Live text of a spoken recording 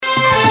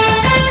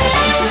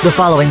The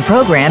following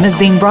program is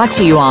being brought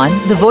to you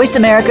on the Voice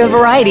America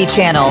Variety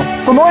Channel.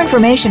 For more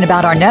information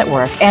about our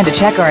network and to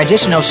check our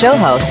additional show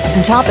hosts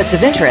and topics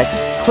of interest,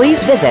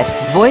 please visit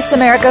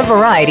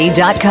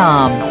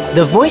voiceamericavariety.com.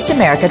 The Voice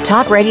America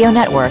Talk Radio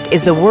Network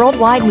is the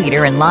worldwide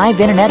leader in live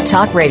Internet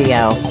talk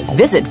radio.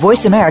 Visit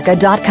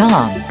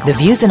voiceamerica.com. The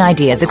views and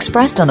ideas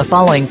expressed on the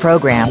following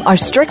program are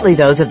strictly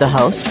those of the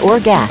host or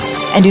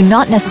guests and do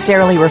not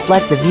necessarily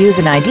reflect the views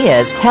and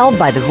ideas held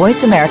by the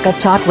Voice America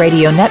Talk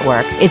Radio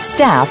Network, its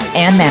staff,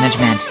 and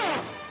management.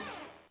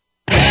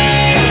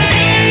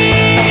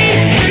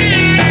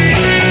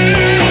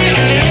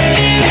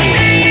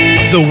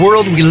 The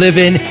world we live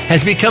in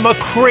has become a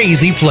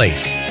crazy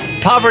place.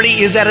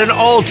 Poverty is at an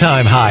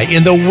all-time high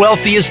in the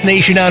wealthiest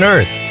nation on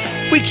earth.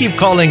 We keep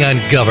calling on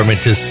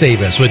government to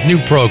save us with new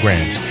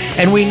programs,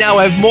 and we now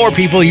have more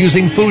people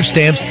using food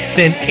stamps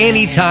than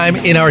any time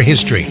in our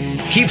history.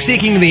 Keep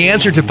seeking the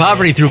answer to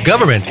poverty through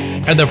government,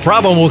 and the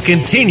problem will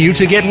continue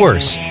to get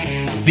worse.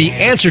 The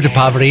answer to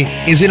poverty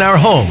is in our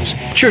homes,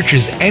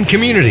 churches, and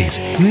communities,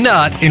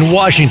 not in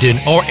Washington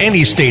or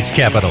any state's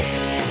capital.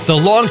 The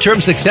long-term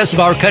success of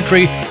our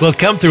country will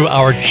come through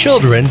our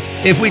children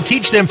if we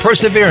teach them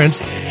perseverance,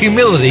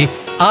 humility,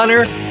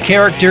 honor,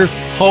 character,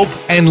 hope,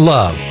 and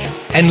love.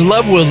 And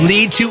love will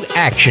lead to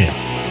action.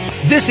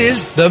 This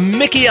is the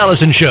Mickey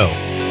Ellison Show.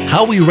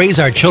 How we raise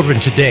our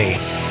children today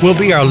will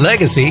be our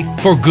legacy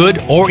for good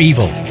or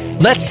evil.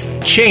 Let's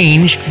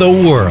change the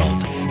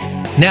world.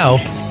 Now,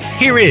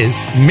 here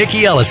is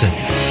Mickey Ellison.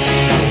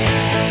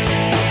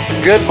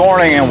 Good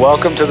morning and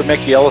welcome to the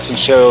Mickey Ellison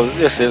Show.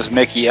 This is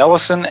Mickey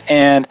Ellison,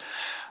 and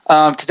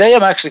today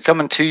I'm actually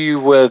coming to you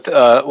with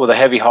a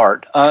heavy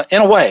heart,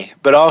 in a way,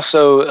 but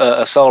also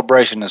a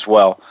celebration as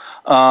well.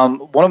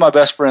 One of my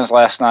best friends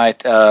last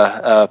night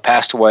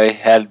passed away,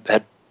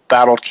 had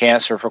battled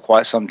cancer for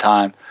quite some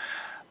time.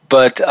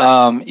 But,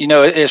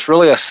 it's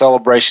really a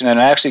celebration, and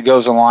it actually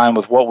goes in line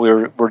with what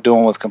we're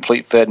doing with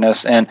Complete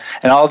Fitness. And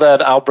all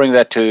that, I'll bring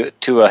that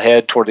to a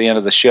head toward the end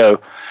of the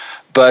show.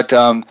 But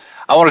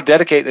I want to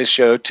dedicate this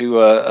show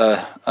to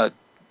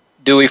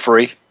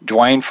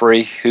Dwayne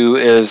Free, who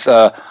is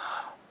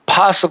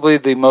possibly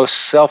the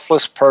most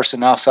selfless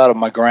person outside of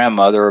my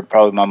grandmother, or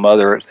probably my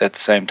mother at the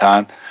same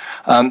time,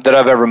 that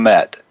I've ever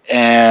met.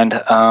 And,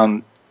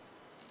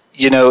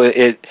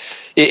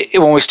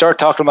 when we start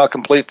talking about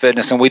Complete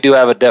Fitness, and we do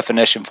have a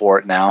definition for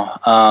it now,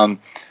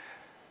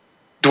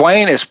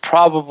 Dwayne is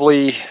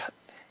probably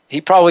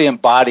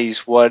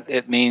embodies what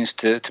it means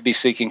to be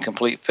seeking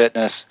complete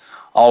fitness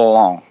all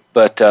along.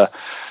 But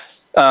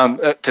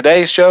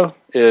today's show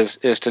is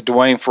to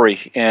Dwayne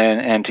Free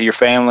and to your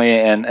family,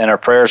 and our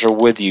prayers are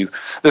with you.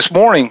 This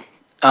morning,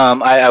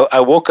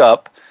 I woke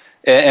up,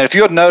 and if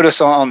you would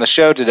notice on the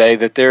show today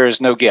that there is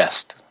no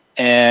guest.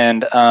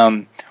 And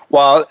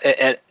while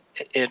it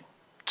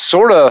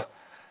sort of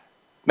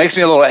makes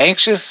me a little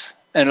anxious,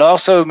 and it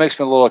also makes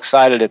me a little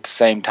excited at the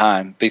same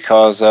time,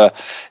 because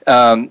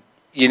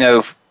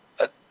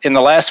in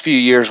the last few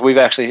years, we've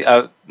actually,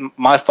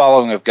 my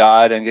following of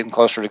God and getting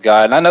closer to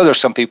God, and I know there's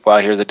some people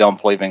out here that don't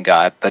believe in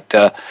God, but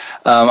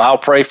I'll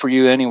pray for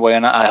you anyway,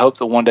 and I hope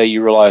that one day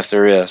you realize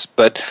there is.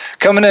 But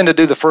coming in to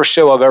do the first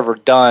show I've ever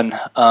done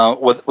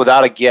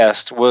without a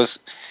guest was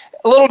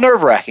a little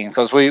nerve-wracking,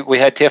 because we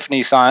had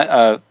Tiffany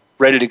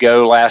ready to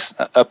go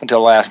up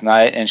until last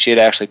night, and she had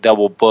actually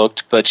double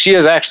booked, but she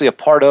is actually a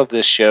part of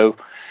this show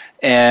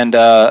and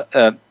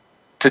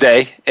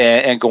today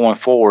and going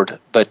forward.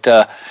 But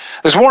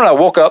this morning I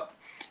woke up.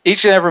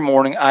 Each and every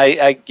morning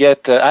I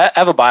get I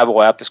have a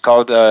Bible app. It's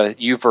called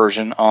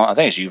YouVersion. I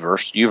think it's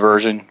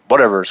YouVersion,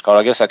 whatever it's called.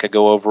 I guess I could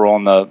go over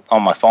on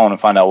my phone and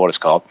find out what it's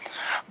called.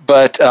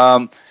 But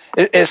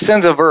it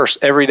sends a verse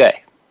every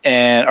day,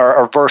 and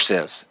or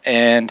verses.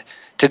 And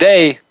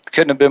today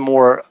couldn't have been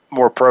more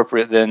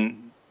appropriate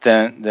than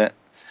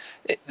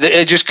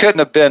it just couldn't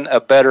have been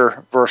a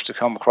better verse to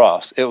come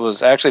across. It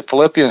was actually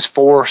Philippians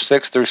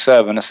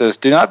 4:6-7. It says,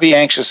 "Do not be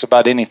anxious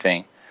about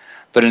anything,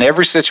 but in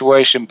every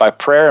situation, by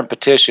prayer and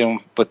petition,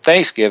 with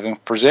thanksgiving,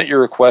 present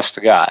your requests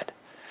to God.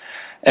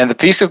 And the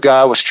peace of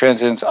God, which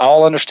transcends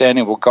all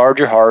understanding, will guard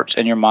your hearts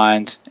and your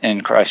minds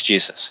in Christ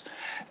Jesus."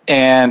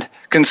 And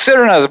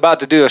considering I was about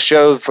to do a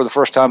show for the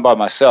first time by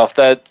myself,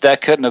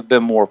 that couldn't have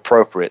been more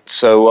appropriate.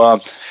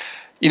 So,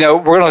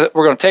 we're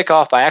gonna take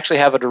off. I actually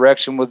have a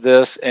direction with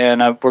this,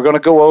 and we're going to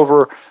go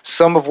over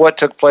some of what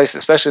took place,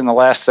 especially in the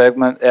last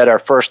segment, at our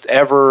first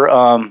ever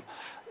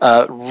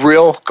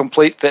real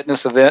Complete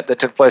Fitness event that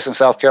took place in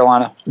South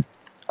Carolina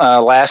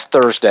last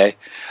Thursday.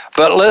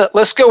 But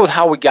let's go with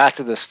how we got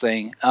to this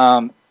thing.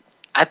 I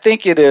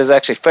think it is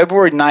actually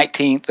February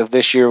 19th of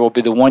this year will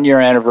be the 1-year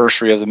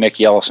anniversary of the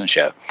Mickey Ellison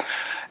Show.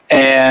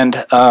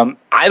 And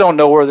I don't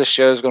know where this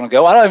show is going to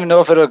go. I don't even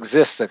know if it'll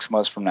exist 6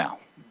 months from now.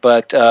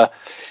 But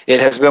it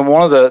has been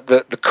one of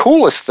the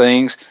coolest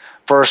things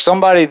for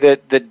somebody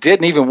that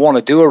didn't even want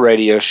to do a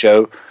radio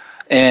show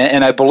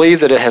And I believe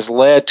that it has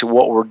led to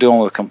what we're doing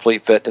with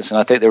Complete Fitness, and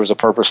I think there was a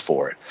purpose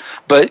for it.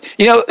 But,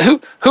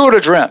 who would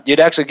have dreamt you'd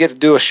actually get to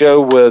do a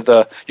show with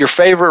your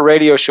favorite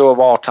radio show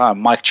of all time,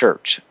 Mike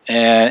Church.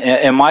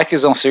 And Mike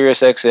is on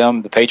Sirius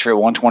XM, the Patriot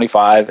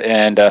 125,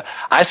 and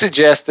I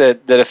suggest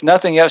that if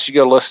nothing else, you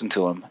go listen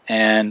to him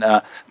and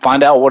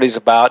find out what he's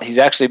about. He's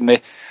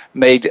actually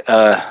made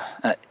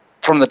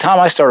from the time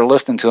I started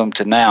listening to him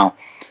to now,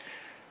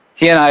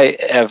 he and I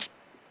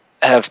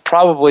have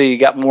probably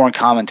got more in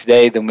common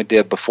today than we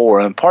did before.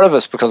 And part of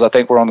it's because I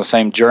think we're on the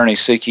same journey,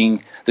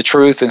 seeking the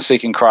truth and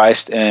seeking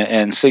Christ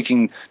and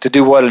seeking to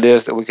do what it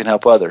is that we can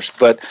help others.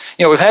 But,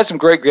 we've had some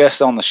great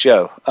guests on the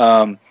show.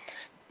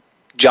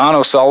 John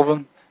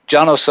O'Sullivan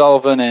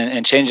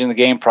and Changing the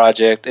Game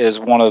Project is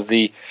one of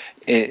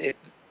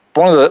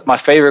my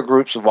favorite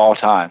groups of all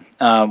time.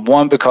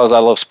 One, because I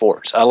love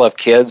sports. I love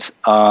kids.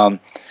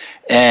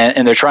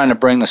 And they're trying to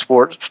bring the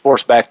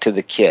sports back to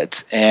the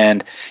kids.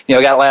 And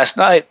last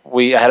night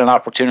I had an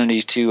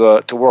opportunity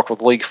to work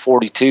with League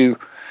 42,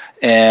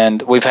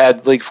 and we've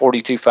had League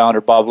 42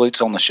 founder Bob Lutz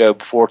on the show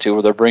before too,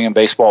 where they're bringing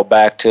baseball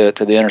back to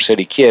the inner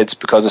city kids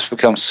because it's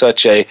become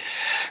such an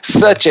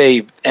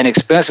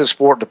expensive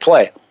sport to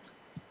play.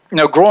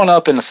 Growing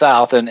up in the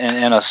South and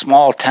in a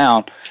small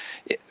town,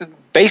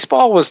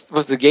 baseball was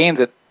the game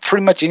that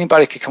pretty much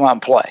anybody could come out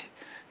and play.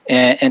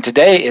 And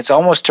today it's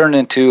almost turned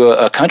into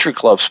a country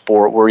club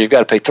sport where you've got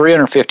to pay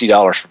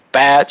 $350 for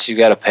bats, you've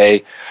got to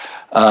pay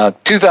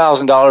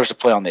 $2,000 to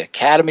play on the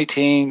academy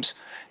teams,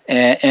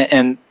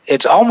 and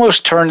it's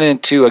almost turned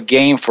into a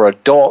game for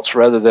adults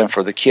rather than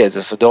for the kids.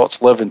 It's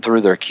adults living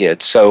through their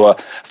kids. So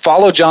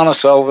follow John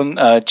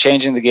O'Sullivan,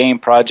 Changing the Game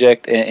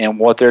Project, and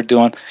what they're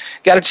doing.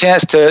 Got a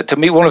chance to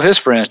meet one of his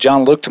friends,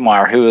 John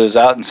Luchtemeier, who is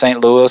out in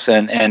St. Louis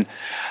and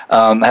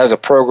has a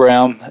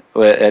program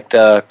at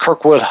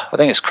Kirkwood. I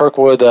think it's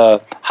Kirkwood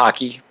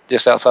Hockey,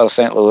 just outside of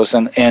St. Louis,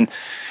 and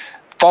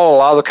follow a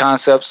lot of the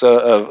concepts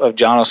of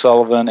John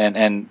O'Sullivan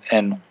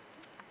and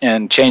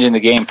Changing the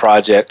Game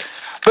Project.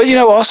 But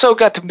also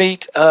got to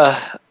meet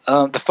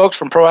the folks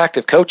from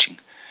Proactive Coaching,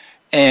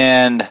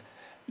 and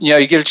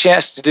you get a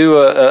chance to do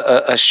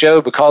a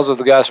show because of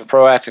the guys from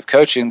Proactive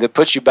Coaching that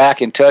puts you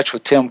back in touch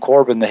with Tim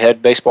Corbin, the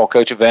head baseball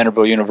coach at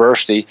Vanderbilt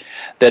University,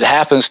 that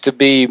happens to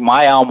be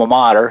my alma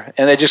mater,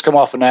 and they just come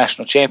off a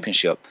national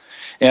championship.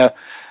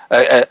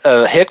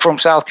 A hick from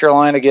South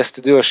Carolina gets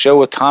to do a show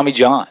with Tommy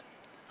John,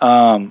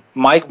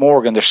 Mike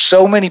Morgan. There's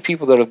so many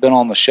people that have been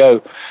on the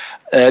show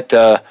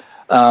that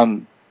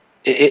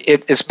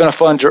it's been a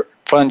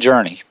fun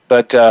journey.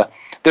 But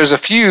there's a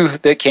few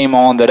that came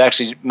on that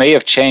actually may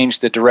have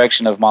changed the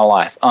direction of my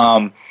life.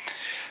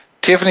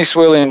 Tiffany,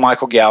 Sweeley, and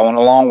Michael Gowan,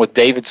 along with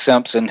David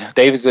Simpson.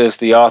 David is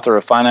the author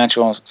of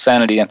Financial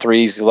Sanity and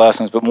 3 Easy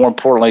Lessons, but more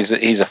importantly,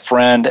 he's a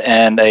friend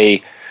and a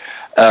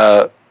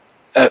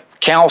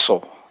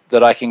counsel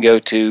that I can go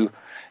to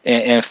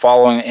in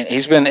following. And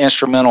he's been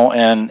instrumental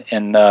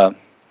in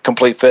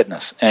Complete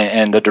Fitness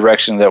and the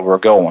direction that we're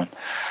going.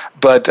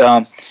 But,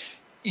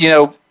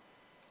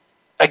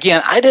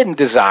 again, I didn't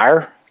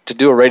desire to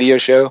do a radio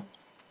show.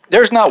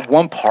 There's not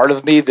one part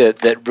of me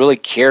that really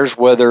cares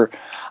whether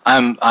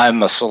I'm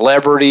a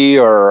celebrity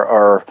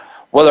or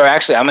whether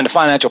actually I'm in the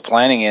financial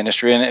planning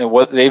industry, and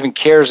whether it even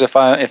cares if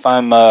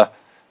I'm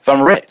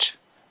rich.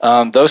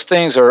 Those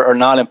things are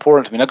not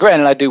important to me. Now,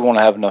 granted, I do want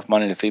to have enough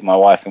money to feed my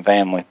wife and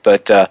family,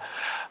 but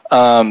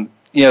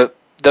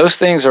those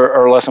things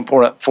are less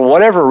important. For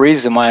whatever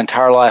reason, my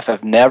entire life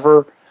I've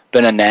never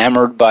been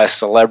enamored by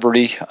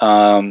celebrity.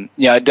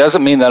 It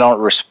doesn't mean that I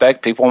don't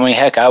respect people. I mean,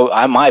 heck,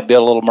 I might be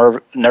a little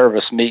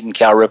nervous meeting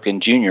Cal Ripken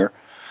Jr.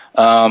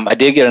 I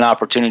did get an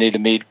opportunity to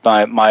meet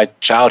my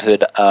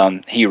childhood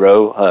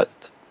hero,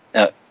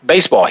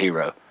 baseball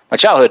hero. My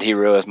childhood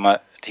hero is my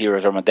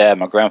heroes are my dad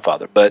and my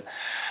grandfather. But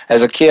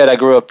as a kid, I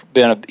grew up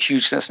being a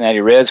huge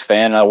Cincinnati Reds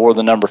fan, and I wore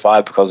the number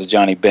 5 because of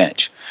Johnny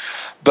Bench.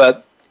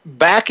 But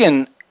back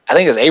in, I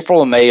think it was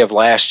April and May of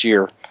last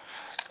year,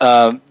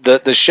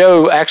 the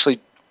show actually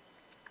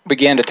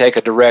began to take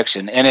a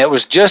direction, and it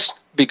was just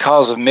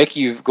because of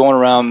Mickey going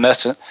around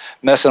messing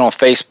on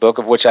Facebook,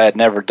 of which I had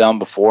never done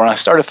before, and I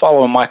started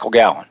following Michael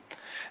Gowan.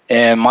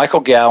 And Michael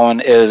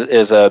Gowan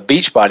is a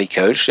Beachbody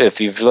coach. If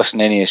you've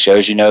listened to any of his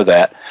shows, you know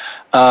that.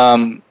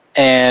 And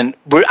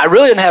I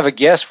really didn't have a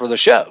guest for the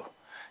show.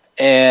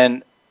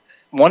 And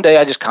one day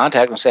I just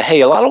contacted him and said,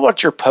 hey, a lot of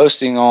what you're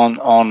posting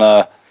on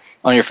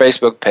your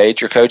Facebook page,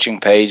 your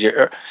coaching page,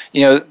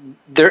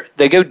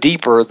 they go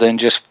deeper than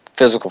just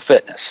physical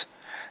fitness.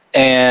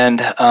 And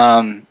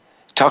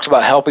talked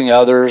about helping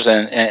others,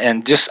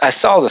 and just I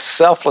saw the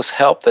selfless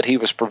help that he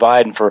was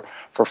providing for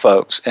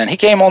folks. And he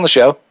came on the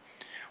show.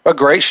 What a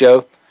great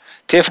show.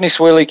 Tiffany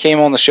Sweeley came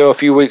on the show a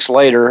few weeks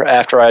later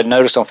after I had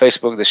noticed on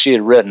Facebook that she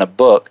had written a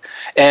book.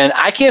 And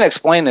I can't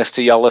explain this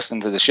to y'all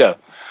listening to the show.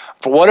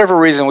 For whatever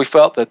reason, we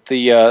felt that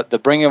the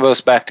bringing of us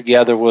back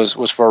together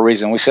was for a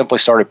reason. We simply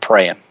started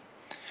praying.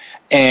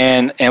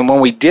 And when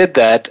we did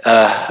that,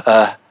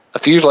 a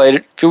few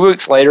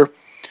weeks later,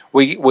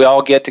 we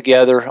all get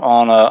together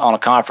on a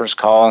conference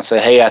call and say,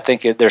 hey, I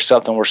think there's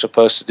something we're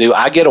supposed to do.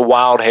 I get a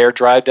wild hair,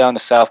 drive down to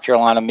South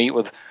Carolina, meet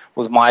with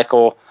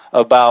Michael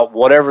about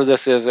whatever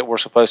this is that we're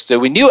supposed to do.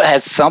 We knew it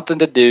had something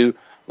to do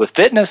with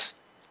fitness,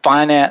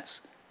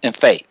 finance, and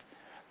faith,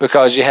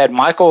 because you had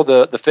Michael,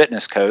 the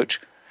fitness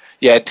coach,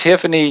 you had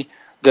Tiffany,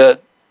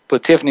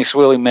 with Tiffany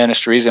Sweeley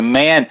Ministries, and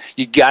man,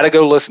 you got to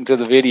go listen to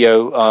the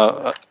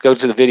video. Go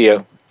to the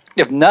video,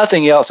 if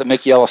nothing else, at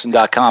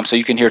mickeyellison.com, so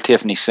you can hear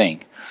Tiffany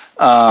sing.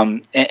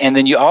 And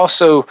then you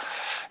also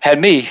had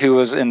me, who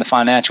was in the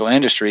financial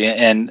industry,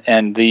 and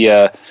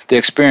the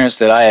experience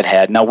that I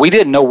had. Now, we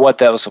didn't know what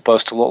that was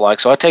supposed to look like,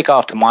 so I take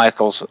off to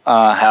Michael's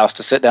house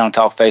to sit down and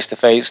talk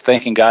face-to-face,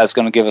 thinking God's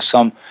going to give us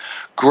some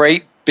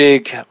great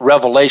big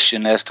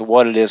revelation as to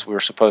what it is we're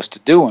supposed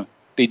to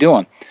be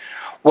doing.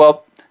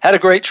 Well, had a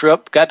great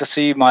trip, got to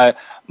see my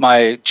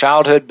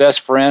childhood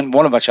best friend,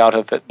 one of my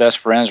childhood best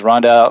friends,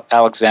 Rhonda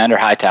Alexander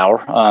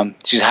Hightower.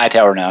 She's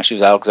Hightower now. She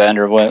was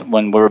Alexander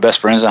when we were best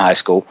friends in high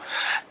school.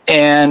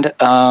 And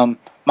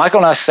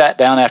Michael and I sat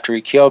down after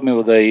he killed me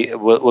with a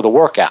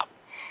workout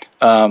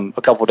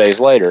a couple of days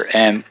later,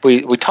 and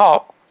we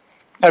talked,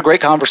 had a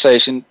great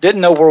conversation.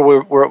 Didn't know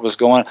where it was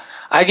going.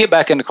 I get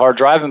back in the car,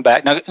 driving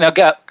back. Now,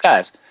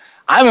 guys,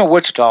 I'm in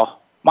Wichita.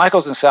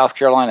 Michael's in South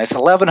Carolina. It's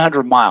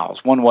 1,100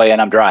 miles one way,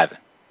 and I'm driving.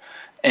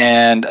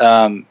 And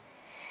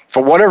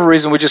for whatever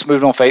reason, we just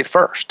moved on faith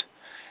first.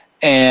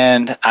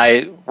 And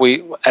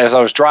as I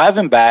was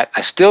driving back,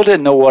 I still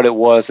didn't know what it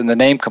was, and the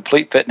name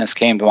Complete Fitness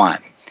came to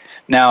mind.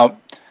 Now,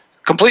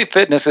 Complete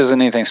Fitness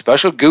isn't anything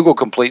special. Google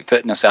Complete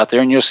Fitness out there,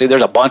 and you'll see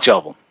there's a bunch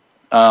of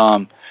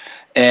them.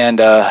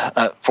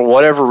 For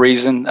whatever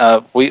reason,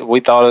 we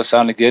thought it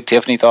sounded good.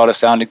 Tiffany thought it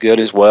sounded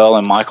good as well,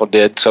 and Michael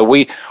did. So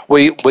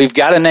we've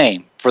got a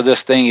name for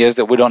this thing, is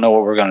that we don't know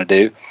what we're going to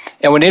do,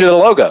 and we needed a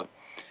logo.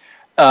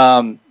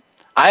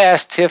 I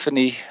asked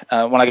Tiffany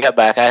when I got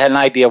back. I had an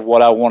idea of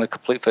what I wanted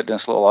Complete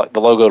Fitness to look like, the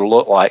logo to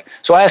look like.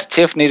 So I asked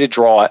Tiffany to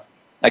draw it.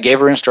 I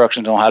gave her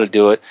instructions on how to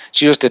do it.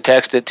 She used to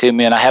text it to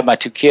me, and I had my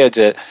two kids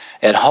at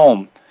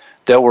home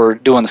that were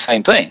doing the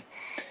same thing.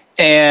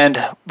 And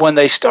when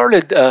they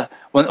started,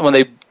 when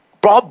they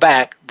brought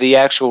back the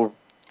actual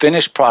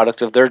finished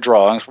product of their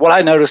drawings, what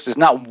I noticed is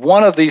not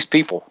one of these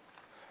people,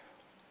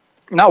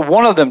 not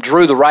one of them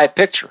drew the right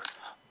picture.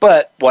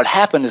 But what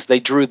happened is they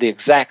drew the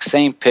exact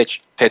same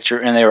picture,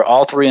 and they were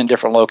all three in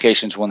different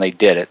locations when they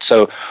did it.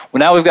 So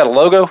now we've got a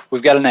logo,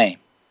 we've got a name.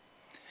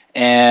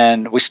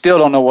 And we still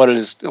don't know what it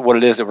is that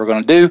we're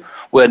going to do.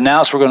 We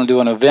announced we're going to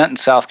do an event in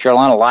South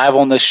Carolina live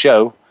on this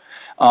show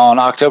on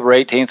October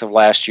 18th of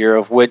last year,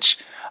 of which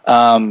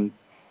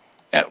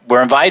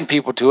we're inviting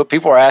people to it.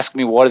 People are asking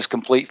me, what is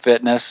Complete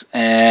Fitness?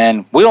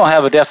 And we don't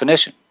have a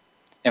definition.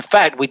 In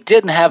fact, we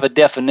didn't have a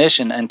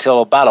definition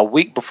until about a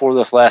week before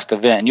this last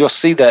event. And you'll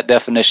see that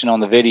definition on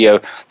the video,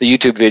 the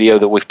YouTube video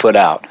that we've put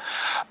out.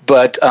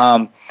 But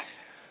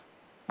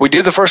we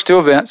do the first two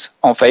events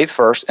on Faith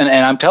First, and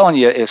I'm telling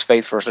you, it's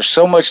Faith First. There's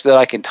so much that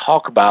I can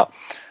talk about,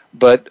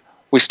 but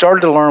we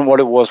started to learn what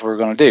it was we were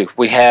going to do.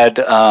 We had,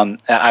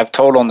 I've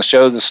told on the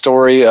show the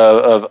story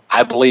of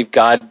I believe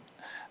God.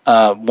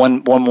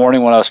 One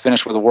morning when I was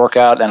finished with the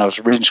workout and I was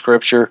reading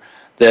scripture,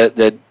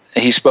 that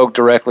He spoke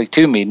directly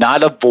to me,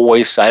 not a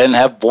voice. I didn't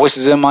have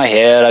voices in my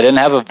head. I didn't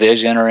have a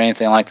vision or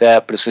anything like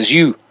that. But it says,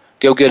 you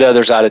go get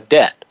others out of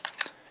debt,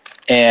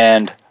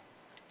 and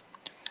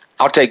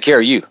I'll take care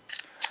of you.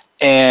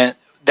 And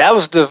that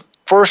was the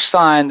first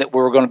sign that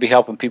we were going to be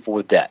helping people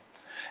with debt.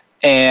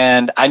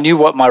 And I knew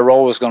what my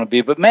role was going to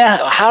be. But, man,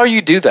 how do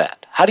you do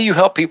that? How do you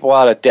help people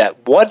out of debt?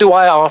 What do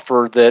I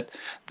offer that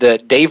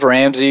Dave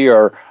Ramsey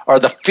or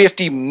the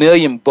 50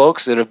 million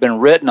books that have been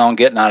written on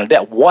getting out of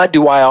debt, what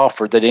do I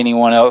offer that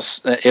anyone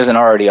else isn't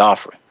already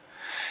offering?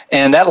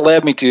 And that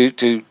led me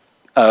to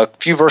a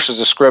few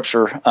verses of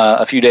Scripture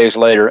a few days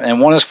later.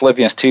 And one is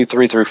Philippians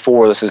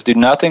 2:3-4 that says, do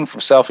nothing from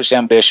selfish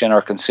ambition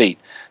or conceit,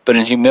 but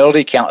in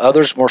humility count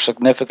others more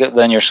significant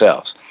than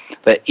yourselves,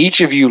 that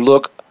each of you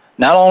look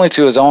not only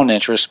to his own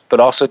interests, but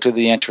also to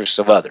the interests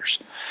of others.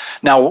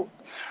 Now,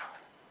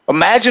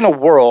 imagine a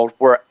world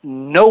where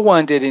no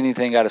one did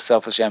anything out of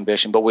selfish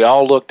ambition, but we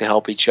all look to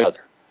help each other.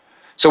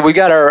 So we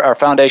got our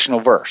foundational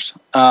verse.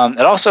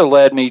 It also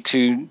led me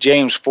to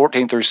James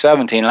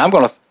 14-17, and I'm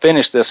going to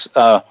finish this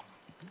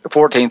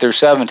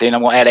 14-17.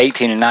 I'm going to add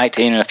 18 and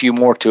 19 and a few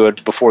more to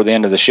it before the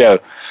end of the show.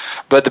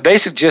 But the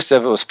basic gist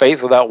of it was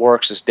faith without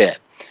works is dead.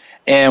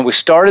 And we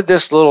started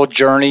this little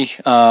journey.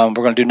 We're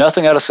going to do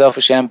nothing out of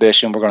selfish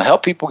ambition. We're going to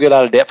help people get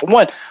out of debt. For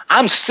one,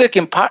 I'm sick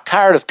and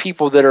tired of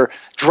people that are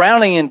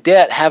drowning in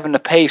debt, having to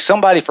pay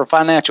somebody for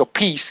financial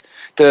peace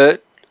to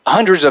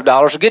hundreds of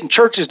dollars, or getting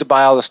churches to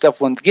buy all this stuff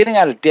when getting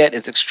out of debt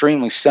is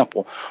extremely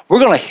simple. We're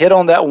going to hit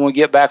on that when we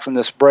get back from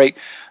this break.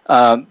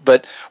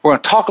 But we're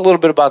going to talk a little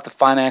bit about the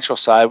financial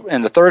side.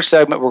 In the third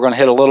segment, we're going to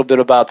hit a little bit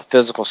about the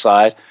physical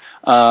side.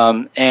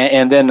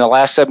 And then the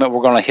last segment,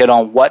 we're going to hit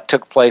on what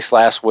took place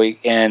last week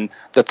and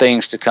the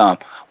things to come.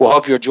 We'll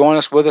hope you'll join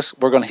us with us.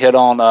 We're going to hit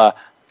on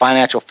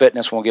financial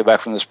fitness when we get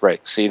back from this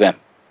break. See you then.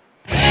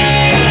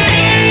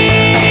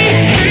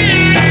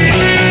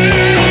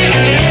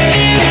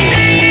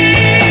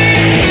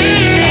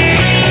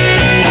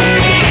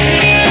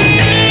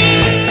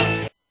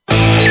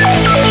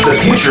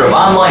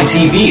 on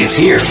TV is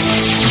here.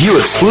 View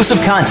exclusive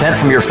content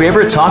from your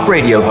favorite talk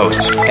radio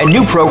hosts and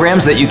new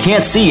programs that you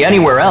can't see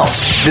anywhere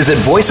else. Visit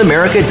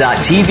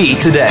voiceamerica.tv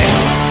today.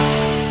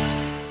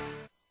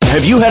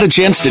 Have you had a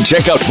chance to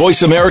check out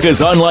Voice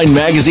America's online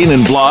magazine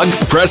and blog,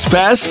 Press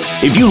Pass?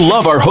 If you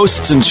love our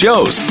hosts and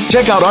shows,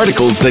 check out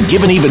articles that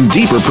give an even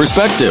deeper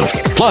perspective.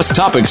 Plus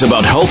topics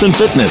about health and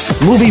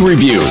fitness, movie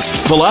reviews,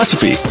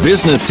 philosophy,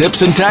 business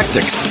tips and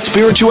tactics,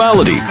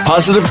 spirituality,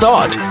 positive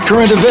thought,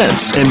 current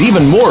events, and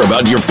even more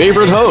about your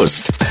favorite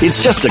host.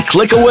 It's just a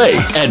click away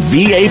at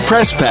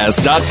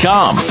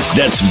vapresspass.com.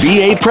 That's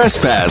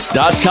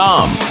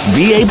vapresspass.com.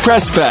 VA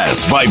Press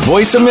Pass by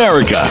Voice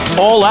America.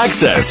 All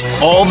access,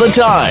 all the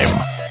time.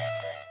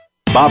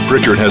 Bob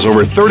Pritchard has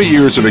over 30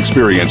 years of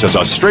experience as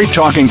a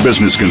straight-talking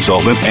business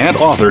consultant and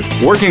author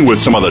working with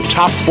some of the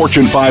top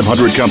Fortune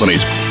 500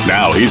 companies.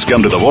 Now he's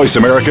come to the Voice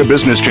America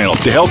Business Channel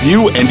to help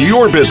you and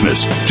your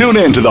business. Tune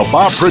in to the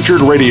Bob Pritchard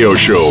Radio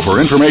Show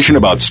for information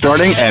about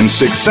starting and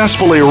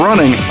successfully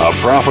running a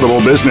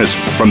profitable business.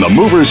 From the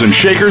movers and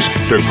shakers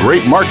to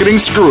great marketing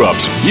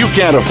screw-ups, you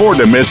can't afford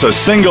to miss a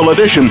single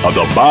edition of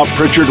the Bob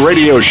Pritchard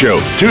Radio Show.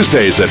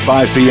 Tuesdays at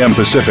 5 p.m.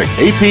 Pacific,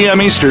 8 p.m.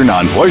 Eastern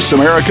on Voice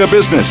America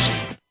Business.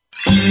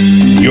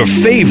 Your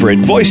favorite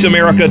Voice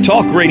America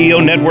Talk Radio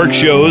Network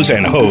shows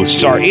and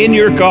hosts are in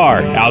your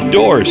car,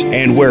 outdoors,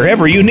 and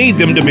wherever you need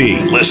them to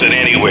be. Listen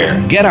anywhere.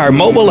 Get our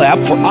mobile app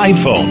for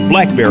iPhone,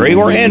 BlackBerry,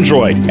 or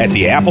Android at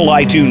the Apple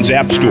iTunes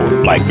App Store,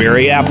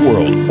 BlackBerry App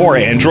World, or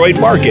Android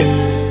Market.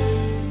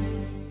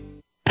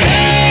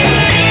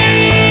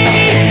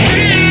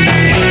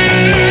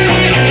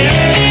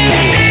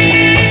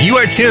 You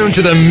are tuned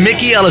to the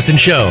Mickey Ellison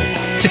Show.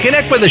 To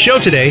connect with the show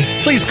today,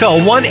 please call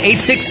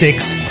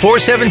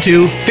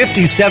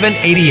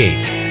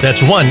 1-866-472-5788.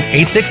 That's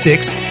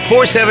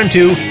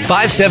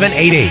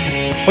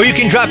 1-866-472-5788. Or you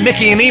can drop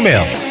Mickey an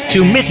email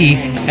to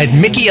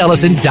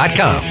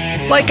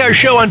mickey@mickeyellison.com. Like our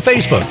show on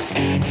Facebook.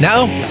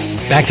 Now,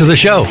 back to the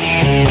show.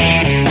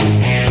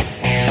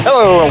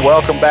 Hello and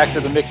welcome back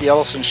to the Mickey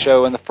Ellison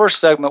Show. In the first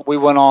segment, we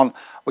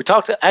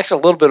talked actually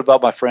a little bit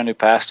about my friend who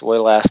passed away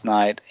last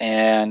night,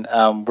 and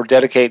we're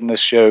dedicating this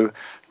show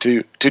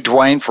to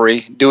Dewey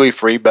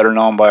Free, better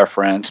known by our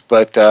friends.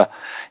 But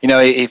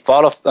he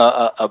fought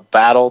a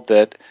battle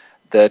that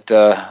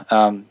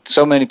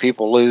so many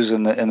people lose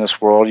in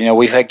this world. You know,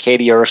 we've had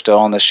Katie Ersto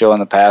on the show in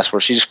the past where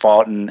she's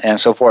fought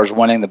and so far is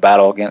winning the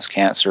battle against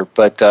cancer.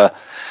 But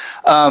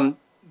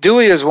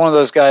Dewey is one of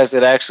those guys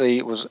that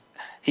actually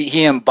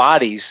he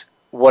embodies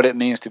what it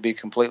means to be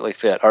completely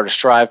fit or to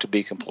strive to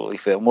be completely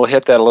fit. And we'll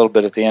hit that a little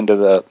bit at the end of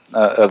the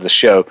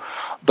show.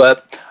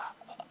 But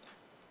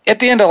at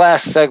the end of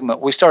last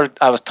segment,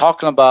 I was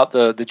talking about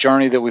the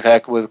journey that we've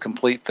had with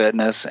complete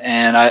fitness,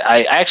 and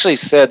I actually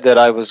said that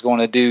I was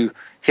going to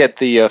hit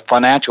the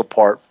financial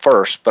part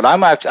first, but I'm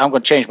going to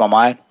change my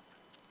mind,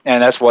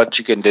 and that's what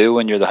you can do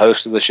when you're the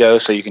host of the show,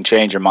 so you can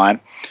change your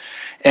mind.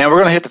 And we're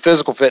going to hit the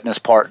physical fitness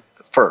part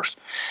first.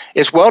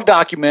 It's well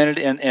documented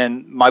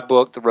in my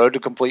book, The Road to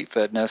Complete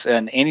Fitness,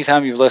 and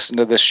anytime you've listened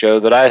to this show,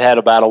 that I had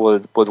a battle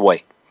with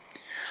weight.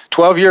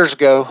 12 years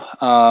ago,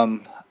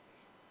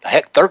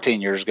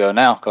 13 years ago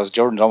now, because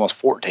Jordan's almost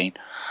 14.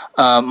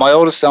 My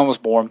oldest son was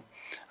born.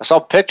 I saw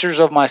pictures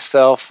of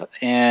myself,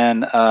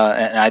 and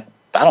I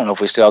don't know if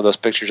we still have those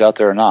pictures out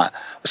there or not.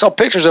 I saw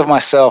pictures of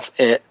myself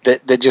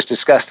that just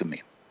disgusted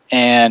me,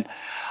 and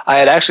I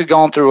had actually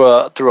gone through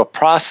a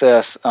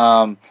process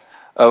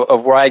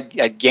of where I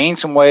gained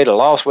some weight, I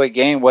lost weight,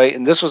 gained weight,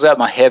 and this was at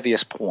my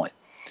heaviest point.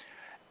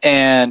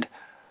 And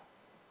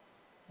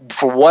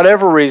for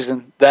whatever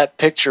reason, that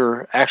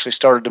picture actually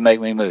started to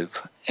make me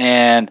move,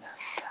 and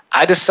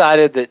I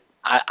decided that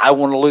I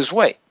want to lose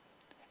weight.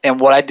 And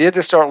what I did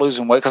to start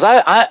losing weight,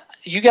 because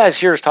you guys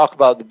hear us talk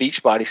about the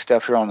Beachbody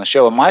stuff here on the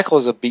show, and Michael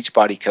is a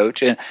Beachbody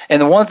coach. And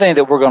the one thing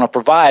that we're going to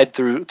provide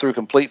through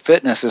Complete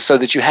Fitness is so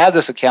that you have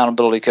this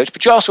accountability coach,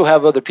 but you also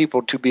have other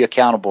people to be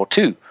accountable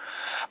to.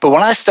 But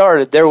when I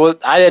started,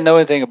 I didn't know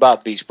anything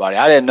about Beachbody.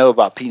 I didn't know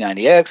about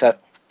P90X. I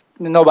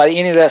didn't know about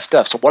any of that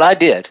stuff. So what I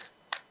did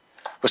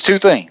was two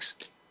things.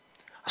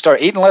 I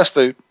started eating less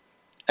food,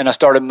 and I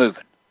started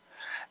moving.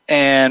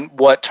 And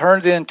what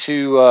turned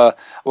into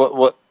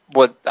what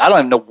I don't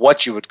even know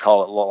what you would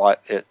call it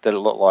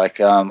looked like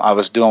I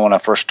was doing when I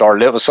first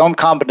started. It was some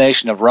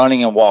combination of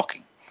running and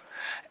walking.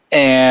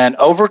 And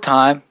over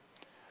time,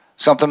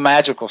 something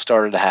magical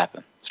started to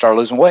happen. Started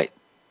losing weight.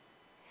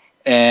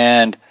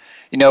 And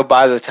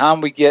by the time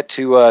we get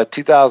to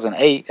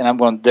 2008, and I'm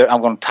going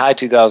to tie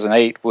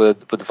 2008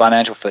 with the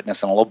financial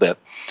fitness in a little bit.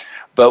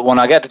 But when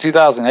I got to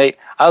 2008,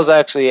 I was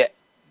actually a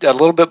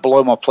little bit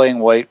below my playing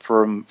weight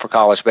for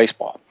college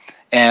baseball.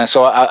 And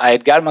so I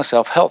had gotten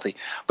myself healthy.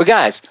 But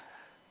guys,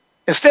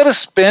 instead of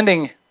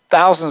spending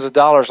thousands of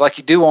dollars like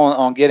you do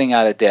on getting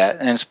out of debt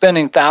and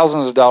spending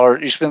thousands of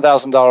dollars, you spend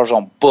 $1,000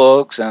 on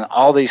books and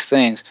all these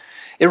things,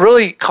 it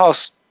really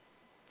costs,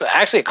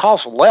 actually it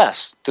costs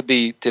less to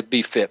be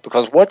fit,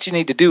 because what you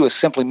need to do is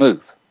simply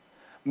move.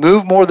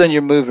 Move more than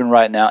you're moving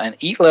right now and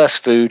eat less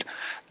food.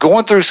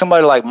 Going through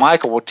somebody like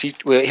Michael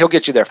he'll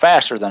get you there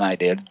faster than I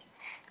did.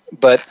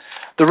 But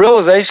the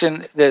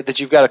realization that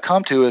you've got to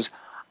come to is,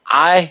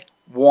 I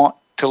want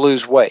to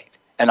lose weight.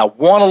 And I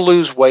want to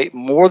lose weight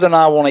more than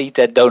I want to eat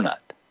that donut.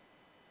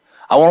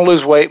 I want to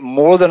lose weight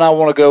more than I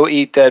want to go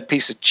eat that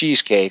piece of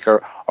cheesecake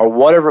or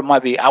whatever it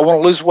might be. I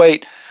want to lose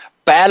weight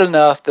bad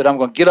enough that I'm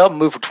going to get up and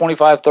move for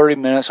 25, 30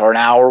 minutes or an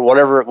hour,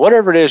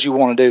 whatever it is you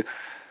want to do,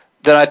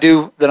 then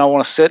I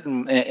want to sit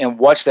and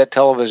watch that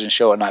television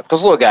show at night.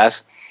 Because look,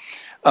 guys,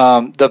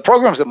 the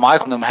programs that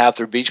Michael and them have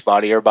through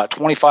Beachbody are about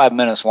 25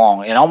 minutes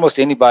long, and almost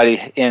anybody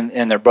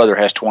in their brother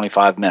has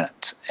 25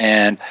 minutes.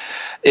 And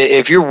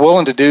if you're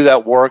willing to do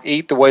that work,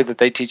 eat the way that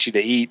they teach you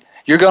to eat,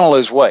 you're going to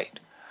lose weight.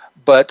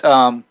 But,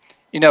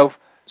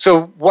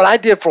 so what I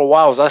did for a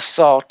while was I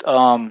sought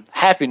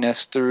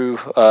happiness through,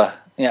 one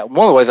of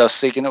the ways I was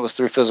seeking it was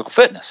through physical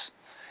fitness.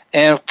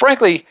 And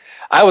frankly,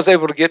 I was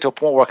able to get to a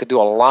point where I could do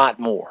a lot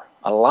more.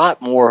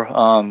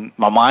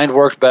 My mind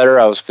worked better.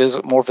 I was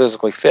more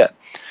physically fit.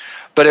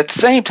 But at the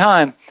same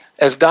time,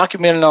 as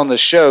documented on the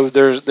show,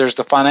 there's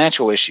the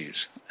financial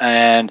issues.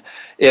 And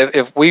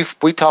if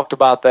we talked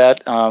about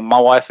that, my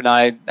wife and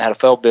I had a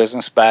failed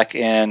business back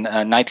in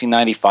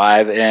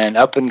 1995, and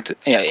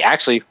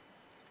actually,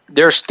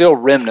 there's still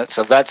remnants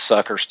of that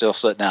sucker still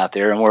sitting out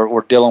there, and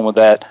we're dealing with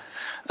that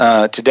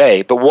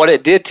today. But what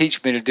it did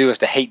teach me to do is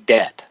to hate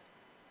debt.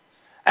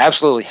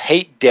 Absolutely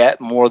hate debt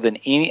more than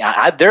any.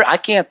 I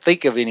can't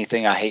think of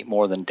anything I hate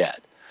more than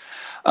debt.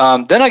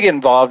 Then I get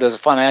involved as a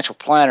financial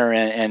planner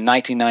in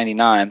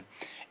 1999,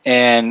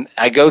 and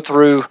I go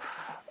through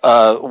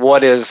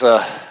what is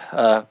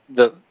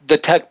the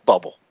tech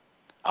bubble,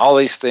 all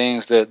these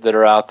things that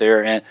are out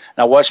there, and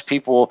I watch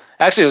people.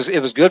 Actually,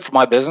 it was good for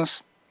my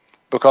business,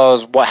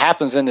 because what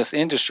happens in this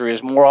industry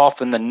is more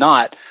often than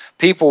not,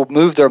 people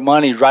move their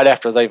money right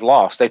after they've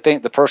lost. They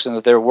think the person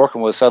that they're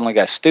working with suddenly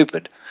got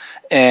stupid,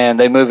 and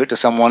they move it to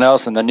someone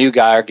else, and the new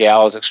guy or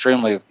gal is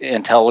extremely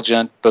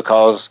intelligent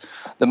because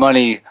the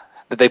money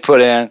that they put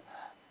in,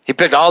 he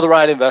picked all the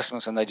right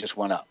investments and they just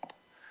went up.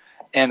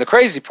 And the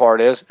crazy part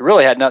is, it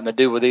really had nothing to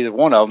do with either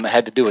one of them. It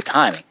had to do with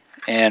timing.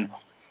 And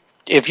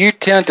if you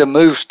tend to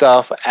move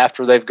stuff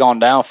after they've gone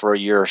down for a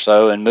year or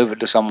so and move it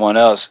to someone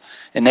else,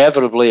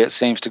 inevitably it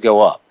seems to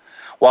go up.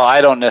 Well,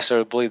 I don't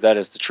necessarily believe that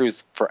is the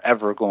truth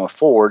forever going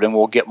forward, and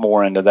we'll get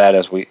more into that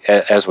as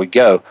we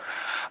go.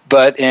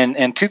 But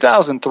in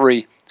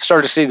 2003,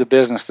 started to see the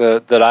business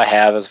that I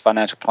have as a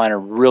financial planner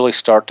really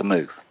start to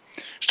move.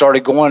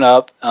 Started going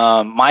up.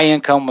 My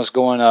income was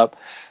going up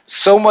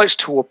so much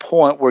to a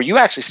point where you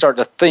actually start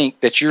to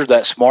think that you're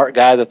that smart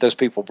guy that those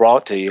people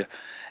brought to you.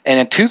 And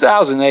in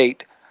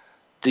 2008,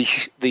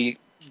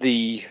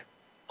 the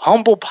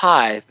humble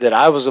pie that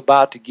I was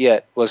about to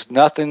get was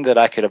nothing that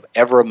I could have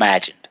ever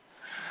imagined.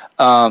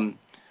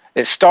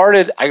 It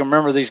started, I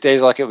remember these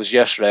days like it was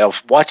yesterday. I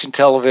was watching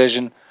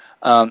television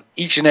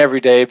each and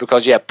every day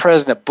because you had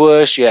President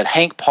Bush, you had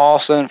Hank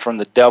Paulson from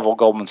the devil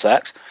Goldman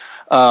Sachs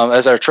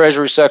as our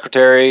Treasury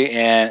Secretary,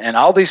 and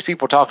all these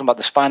people talking about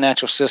this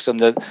financial system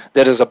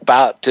that is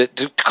about to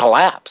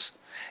collapse.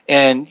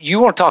 And you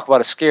want to talk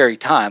about a scary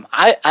time.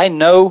 I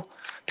know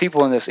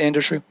people in this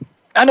industry.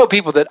 I know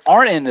people that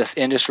aren't in this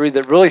industry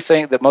that really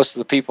think that most of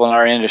the people in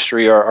our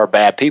industry are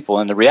bad people,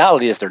 and the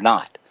reality is they're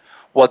not.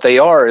 What they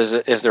are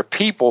is they're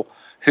people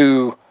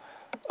who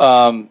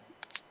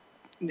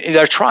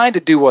they're trying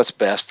to do what's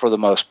best for the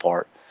most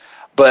part.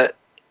 But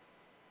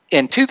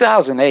in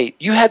 2008,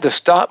 you had the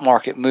stock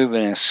market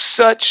moving in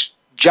such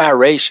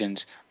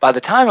gyrations. By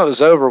the time it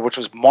was over, which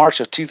was March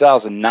of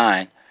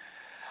 2009,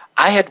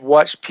 I had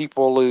watched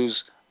people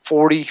lose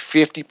 40,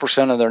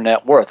 50% of their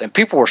net worth, and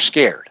people were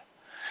scared.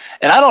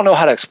 And I don't know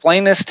how to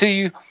explain this to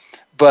you,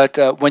 but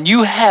when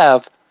you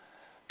have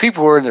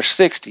people who are in their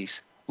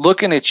 60s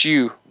looking at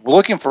you,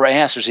 looking for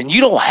answers, and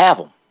you don't have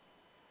them,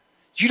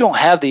 you don't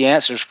have the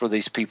answers for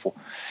these people,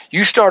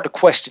 you start to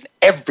question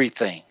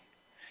everything.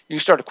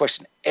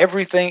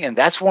 And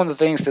that's one of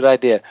the things that I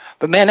did.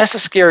 But, man, that's a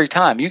scary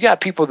time. You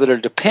got people that are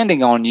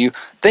depending on you,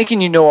 thinking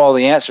you know all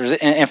the answers,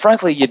 and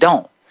frankly, you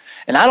don't.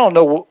 And I don't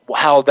know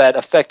how that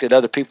affected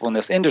other people in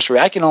this industry.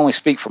 I can only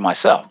speak for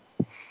myself.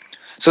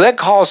 So that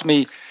caused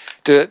me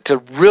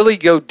to really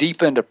go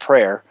deep into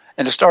prayer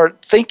and to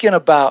start thinking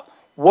about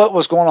what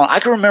was going on. I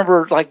can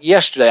remember, like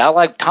yesterday, I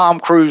like Tom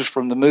Cruise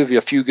from the movie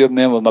A Few Good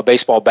Men with my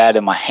baseball bat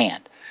in my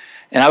hand.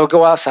 And I would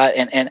go outside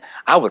and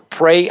I would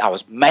pray. I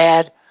was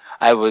mad.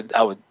 I would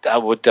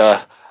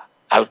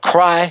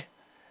cry.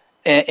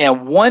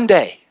 And one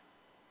day,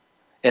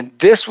 and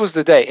this was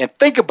the day, and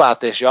think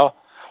about this, y'all.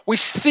 We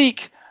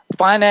seek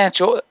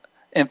financial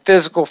and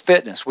physical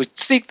fitness. We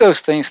seek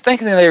those things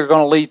thinking that they are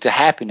going to lead to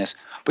happiness.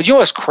 But you know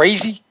what's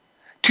crazy?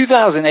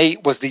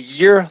 2008 was the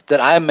year that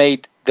I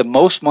made the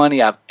most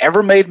money I've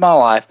ever made in my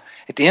life.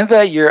 At the end of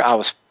that year, I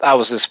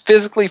was as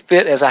physically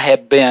fit as I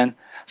had been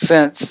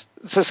since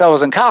I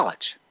was in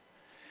college.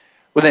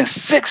 Within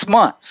 6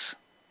 months,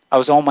 I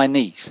was on my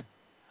knees.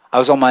 I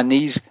was on my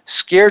knees,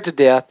 scared to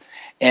death,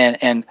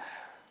 and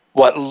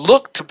what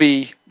looked to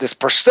be this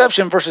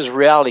perception versus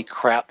reality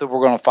crap that we're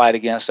going to fight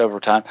against over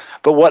time,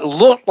 but what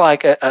looked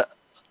like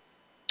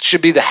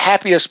should be the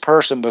happiest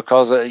person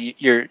because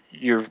you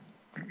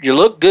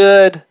look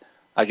good,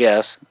 I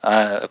guess,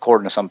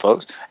 according to some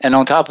folks. And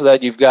on top of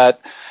that,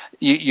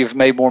 you've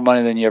made more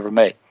money than you ever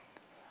made.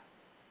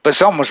 But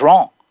something was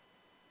wrong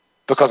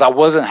because I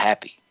wasn't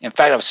happy. In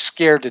fact, I was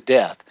scared to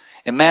death.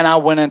 And man, I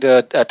went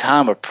into a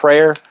time of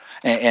prayer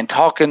and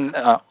talking.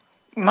 I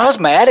was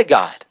mad at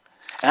God.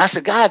 And I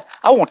said, God,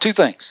 I want two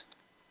things.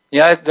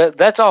 Yeah,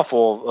 that's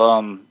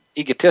awful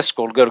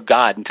egotistical to go to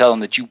God and tell him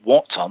that you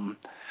want something.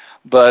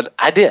 But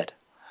I did.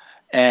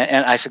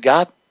 And I said,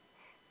 God,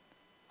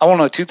 I want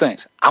to know two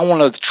things. I want to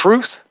know the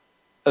truth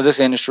of this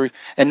industry,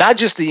 and not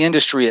just the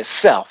industry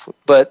itself,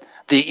 but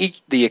the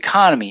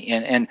economy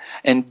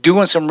and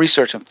doing some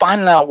research and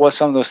finding out what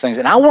some of those things.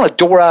 And I want a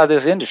door out of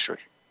this industry.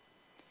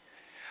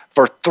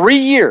 For 3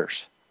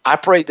 years, I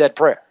prayed that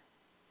prayer.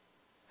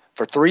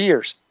 For 3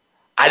 years,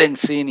 I didn't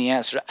see any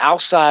answer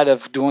outside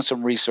of doing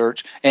some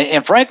research.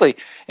 And frankly,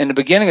 in the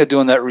beginning of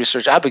doing that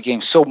research, I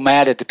became so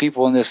mad at the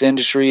people in this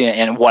industry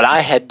and what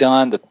I had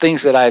done, the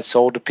things that I had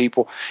sold to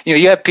people.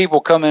 You have people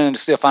come in and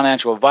see a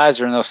financial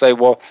advisor, and they'll say,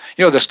 well,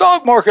 the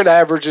stock market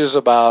averages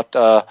about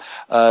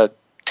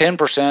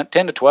 10%,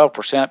 10 to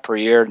 12% per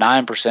year,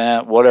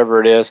 9%,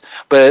 whatever it is.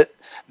 But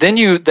then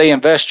they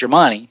invest your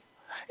money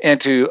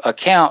into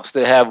accounts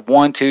that have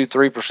 1%, 2%,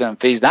 3%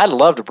 fees. And I'd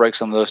love to break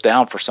some of those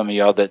down for some of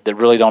y'all that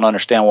really don't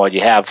understand what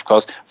you have,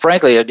 because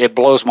frankly, it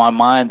blows my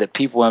mind that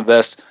people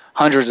invest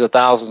hundreds of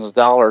thousands of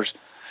dollars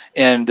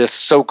in this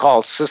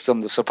so-called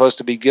system that's supposed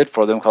to be good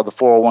for them, called the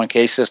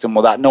 401k system,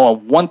 without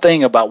knowing one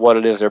thing about what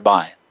it is they're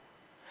buying.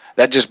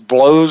 That just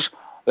blows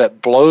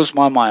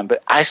my mind.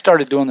 But I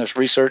started doing this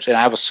research, and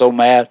I was so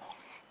mad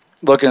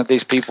looking at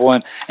these people,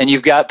 and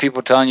you've got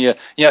people telling you,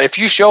 if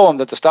you show them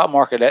that the stock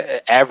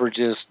market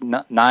averages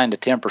 9 to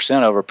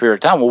 10% over a period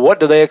of time, well,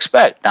 what do they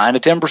expect? 9 to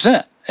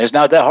 10%. It's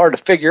not that hard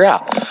to figure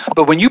out.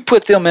 But when you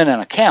put them in an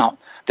account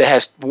that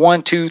has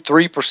 1%, 2%,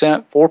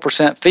 3%,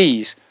 4%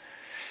 fees,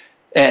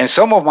 and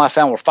some of them I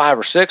found were 5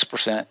 or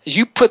 6%,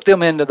 you put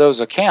them into those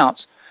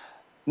accounts,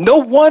 no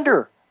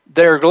wonder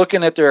they're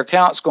looking at their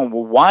accounts going,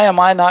 well, why am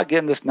I not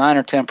getting this 9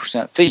 or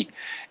 10% fee?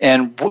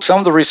 And some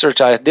of the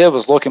research I did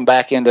was looking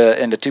back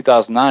into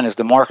 2009 as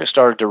the market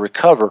started to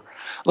recover,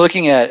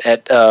 looking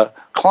at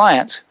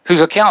clients whose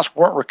accounts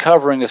weren't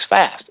recovering as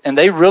fast. And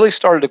they really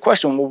started to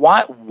question, well,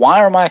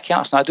 why are my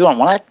accounts not doing it?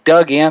 When I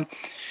dug in,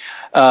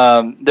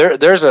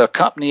 there's a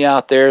company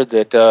out there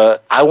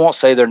that I won't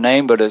say their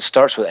name, but it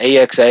starts with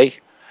AXA,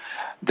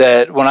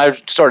 that when I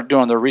started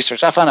doing the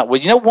research, I found out,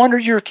 well, no wonder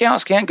your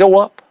accounts can't go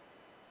up.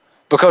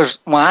 Because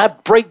when I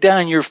break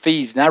down your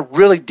fees and I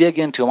really dig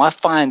into them, I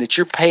find that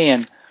you're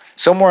paying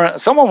somewhere in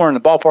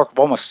the ballpark of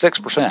almost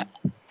 6%.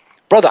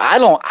 Brother,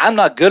 I'm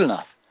not good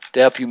enough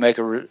to help you make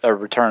a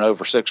return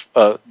over 6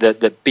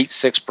 that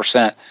beats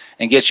 6%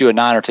 and gets you a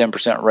 9 or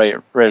 10% rate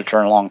of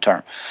return long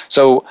term.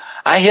 So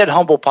I hit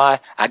humble pie.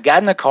 I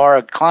got in the car,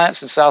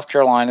 clients in South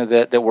Carolina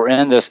that were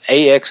in this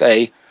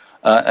AXA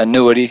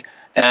annuity,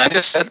 and I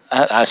just said,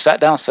 I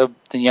sat down and said,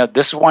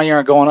 this is why you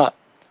aren't going up.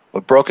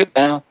 We broke it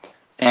down.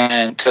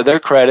 And to their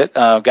credit,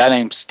 a guy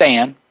named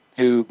Stan,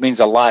 who means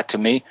a lot to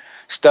me,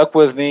 stuck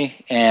with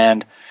me.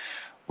 And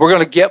we're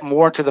going to get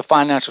more into the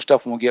financial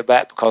stuff when we get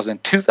back, because in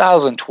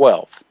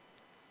 2012,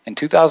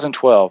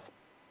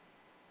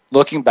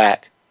 looking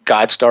back,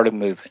 God started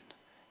moving.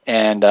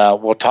 And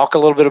we'll talk a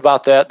little bit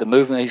about that, the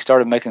movement he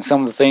started making,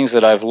 some of the things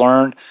that I've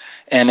learned.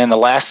 And in the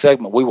last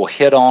segment, we will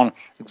hit on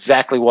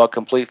exactly what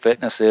complete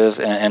fitness is,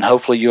 and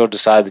hopefully you'll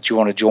decide that you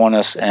want to join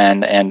us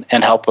and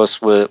help us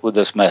with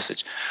this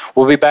message.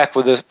 We'll be back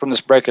from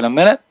this break in a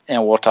minute,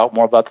 and we'll talk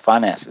more about the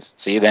finances.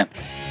 See you then.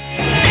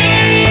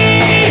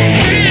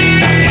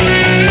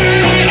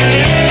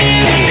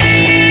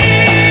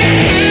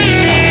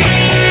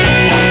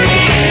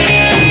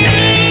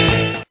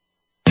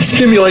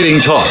 Stimulating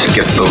talk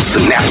gets those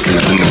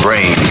synapses in the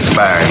brain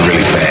firing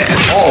really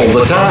fast. all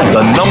the time.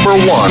 The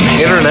 #1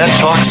 internet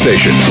talk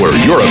station where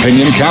your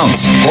opinion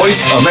counts.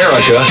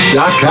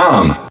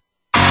 VoiceAmerica.com.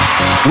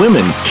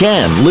 Women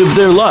can live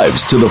their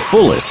lives to the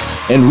fullest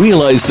and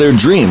realize their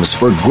dreams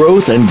for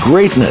growth and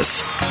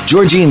greatness.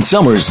 Georgine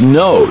Summers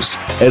knows.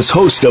 As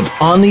host of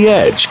On the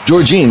Edge,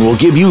 Georgine will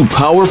give you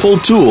powerful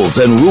tools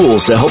and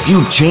rules to help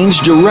you change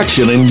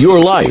direction in your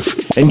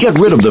life and get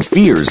rid of the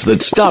fears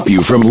that stop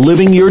you from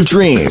living your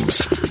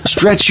dreams.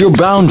 Stretch your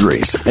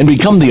boundaries and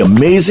become the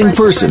amazing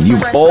person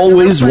you've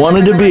always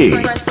wanted to be.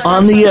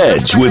 On the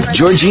Edge with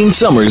Georgine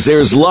Summers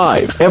airs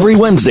live every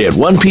Wednesday at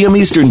 1 p.m.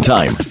 Eastern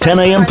Time, 10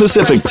 a.m.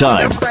 Pacific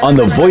Time on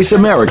the Voice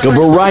America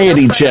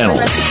Variety Channel.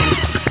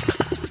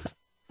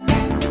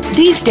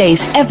 These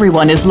days,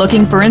 everyone is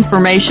looking for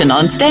information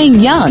on staying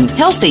young,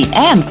 healthy,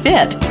 and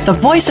fit. The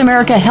Voice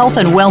America Health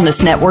and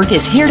Wellness Network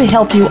is here to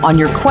help you on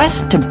your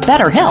quest to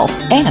better health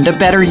and a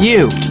better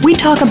you. We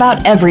talk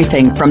about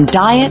everything from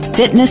diet,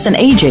 fitness, and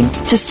aging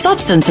to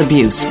substance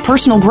abuse,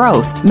 personal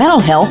growth, mental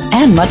health,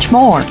 and much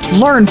more.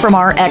 Learn from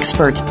our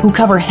experts who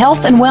cover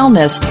health and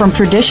wellness from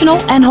traditional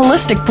and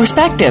holistic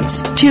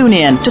perspectives. Tune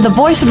in to the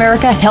Voice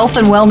America Health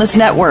and Wellness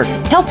Network.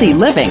 Healthy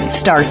living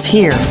starts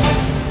here.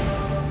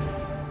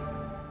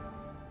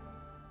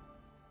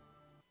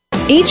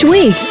 Each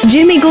week,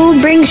 Jimmy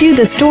Gould brings you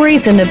the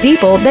stories and the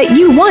people that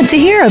you want to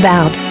hear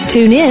about.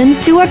 Tune in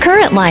to A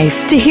Current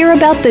Life to hear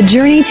about the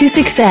journey to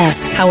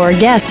success, how our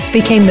guests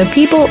became the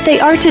people they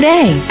are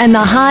today, and the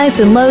highs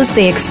and lows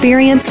they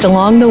experienced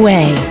along the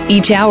way.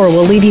 Each hour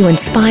will leave you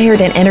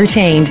inspired and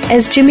entertained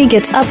as Jimmy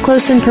gets up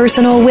close and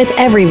personal with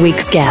every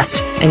week's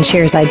guest and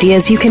shares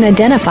ideas you can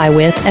identify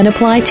with and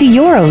apply to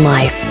your own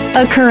life.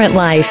 A Current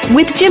Life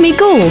with Jimmy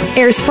Gould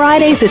airs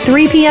Fridays at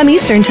 3 p.m.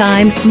 Eastern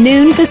Time,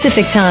 noon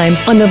Pacific Time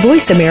on the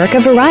Voice America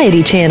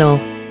Variety Channel.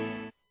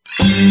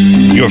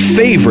 Your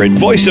favorite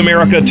Voice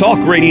America Talk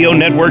Radio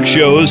Network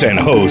shows and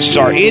hosts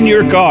are in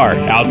your car,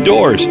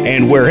 outdoors,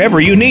 and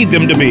wherever you need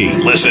them to be.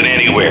 Listen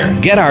anywhere.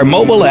 Get our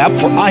mobile app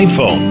for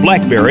iPhone,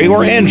 BlackBerry,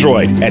 or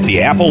Android at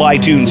the Apple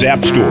iTunes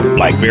App Store,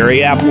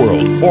 BlackBerry App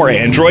World, or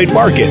Android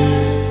Market.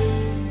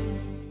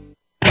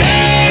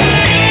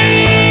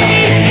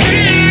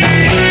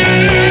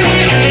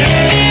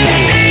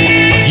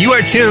 You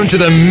are tuned to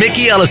the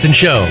Mickey Ellison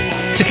Show.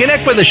 To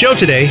connect with the show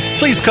today,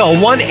 please call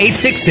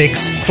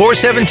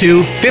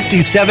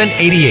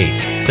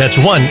 1-866-472-5788. That's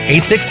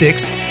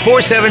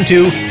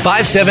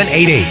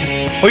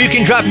 1-866-472-5788. Or you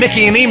can drop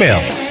Mickey an email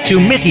to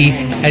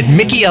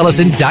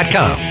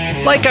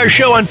mickey@mickeyellison.com. Like our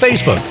show on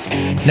Facebook.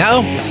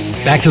 Now,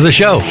 back to the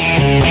show.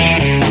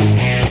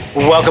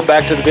 Welcome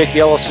back to the Mickey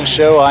Ellison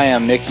Show. I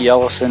am Mickey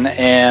Ellison,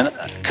 and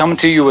coming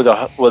to you with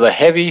a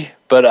heavy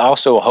but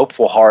also a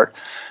hopeful heart,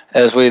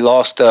 as we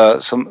lost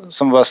some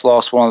of us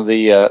lost one of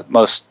the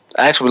most.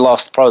 Actually, we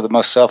lost probably the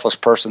most selfless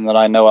person that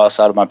I know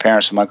outside of my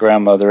parents and my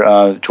grandmother,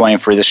 Dwayne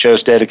Free. The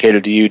show's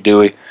dedicated to you,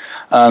 Dewey.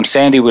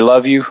 Sandy, we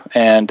love you,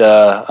 and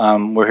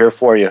we're here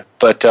for you.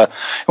 But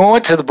when we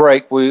went to the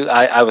break,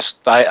 I was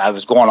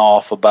going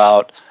off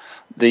about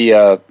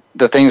the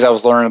things I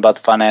was learning about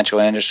the financial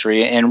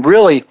industry, and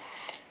really,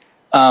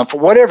 for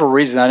whatever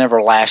reason, I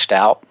never lashed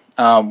out.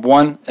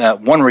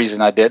 One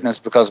reason I didn't is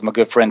because of my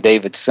good friend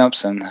David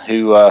Simpson,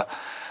 who.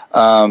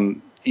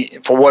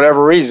 For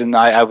whatever reason,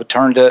 I would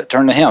turn to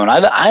him, and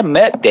I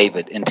met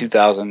David in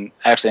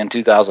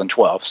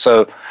 2012.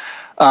 So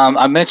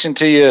I mentioned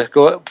to you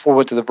before we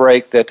went to the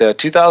break that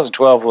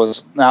 2012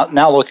 was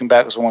now looking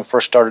back was when we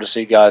first started to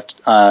see God's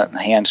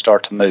hand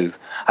start to move.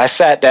 I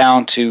sat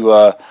down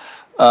to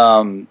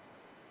God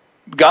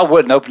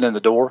wouldn't open in the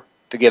door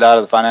to get out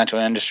of the financial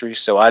industry,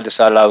 so I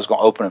decided I was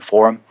going to open it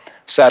for him.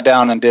 Sat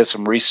down and did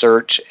some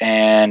research,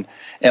 and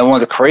one of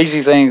the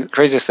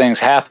craziest things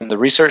happened. The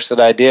research that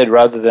I did,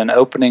 rather than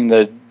opening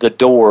the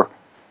door,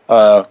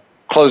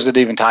 closed it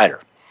even tighter.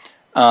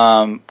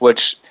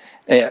 Which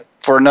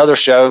for another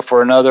show,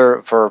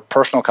 for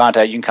personal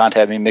contact, you can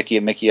contact me,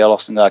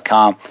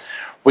 Mickey@mickeyellison.com.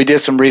 We did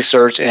some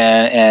research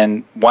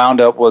and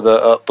wound up with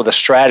a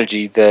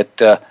strategy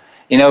that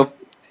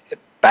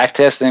back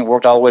testing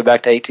worked all the way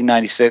back to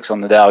 1896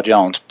 on the Dow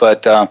Jones.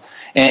 But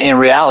in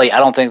reality, I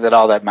don't think that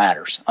all that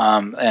matters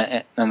in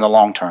the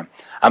long term.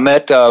 I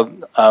met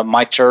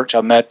Mike Church.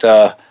 I met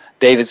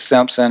David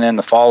Simpson in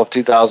the fall of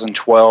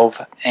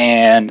 2012,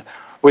 and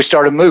we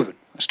started moving.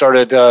 I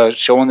started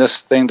showing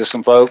this thing to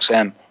some folks,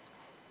 and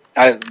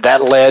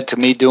that led to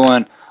me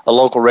doing a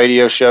local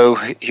radio show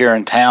here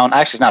in town.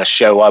 Actually, it's not a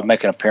show. I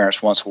make an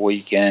appearance once a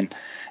week, and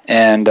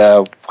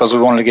because we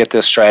wanted to get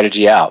this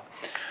strategy out.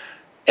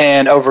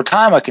 And over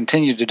time, I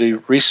continued to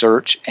do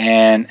research,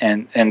 and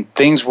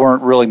things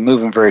weren't really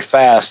moving very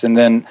fast. And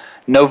then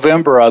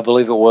November, I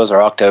believe it was,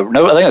 or October.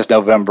 No, I think it was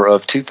November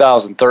of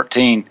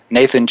 2013.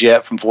 Nathan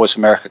Jett from Voice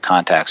America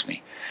contacts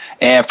me,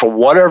 and for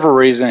whatever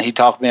reason, he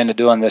talked me into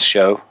doing this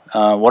show.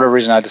 Whatever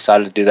reason, I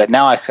decided to do that.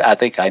 Now I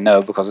think I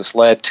know, because it's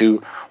led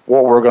to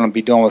what we're going to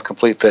be doing with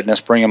Complete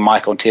Fitness, bringing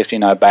Michael and Tiffany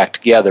and I back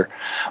together.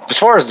 As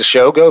far as the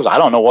show goes, I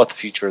don't know what the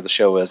future of the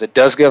show is. It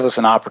does give us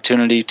an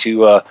opportunity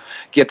to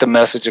get the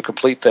message of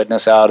Complete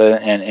Fitness out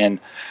and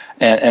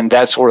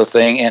that sort of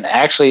thing. And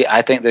actually,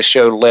 I think this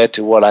show led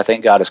to what I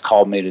think God has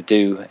called me to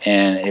do,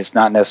 and it's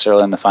not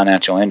necessarily in the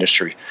financial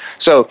industry.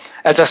 So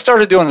as I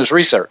started doing this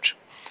research,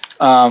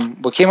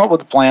 we came up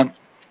with a plan.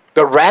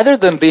 But rather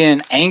than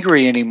being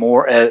angry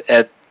anymore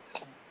at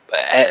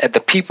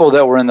the people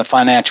that were in the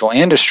financial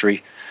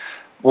industry,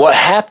 what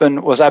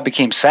happened was I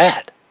became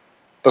sad,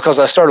 because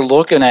I started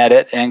looking at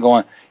it and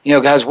going,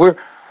 guys,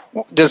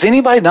 does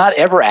anybody not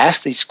ever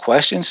ask these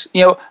questions?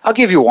 I'll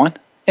give you one: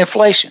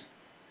 inflation.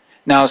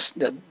 Now,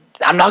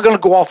 I'm not going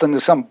to go off into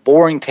some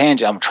boring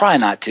tangent. I'm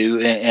trying not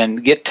to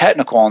and get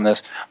technical on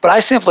this, but I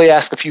simply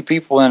asked a few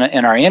people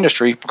in our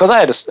industry, because I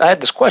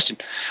had this question.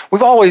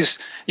 We've always,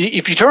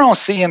 if you turn on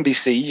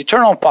CNBC, you turn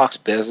on Fox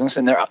Business,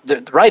 and they're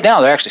right now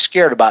they're actually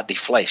scared about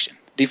deflation.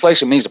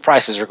 Deflation means the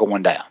prices are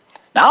going down.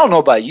 Now, I don't know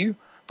about you,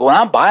 but when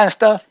I'm buying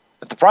stuff,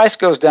 if the price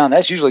goes down,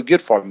 that's usually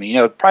good for me.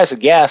 The price of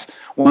gas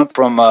went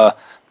from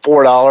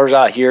 $4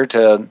 out here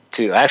to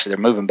actually they're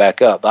moving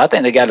back up. But I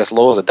think they got as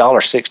low as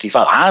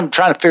 $1.65. I'm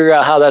trying to figure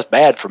out how that's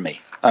bad for me.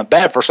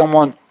 Bad for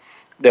someone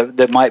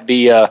that might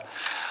be out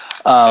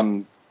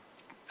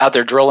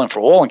there drilling for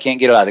oil and can't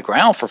get it out of the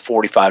ground for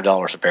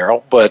 $45 a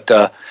barrel. But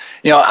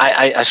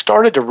I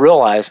started to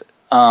realize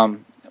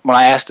when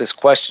I asked this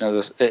question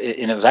and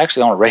it was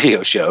actually on a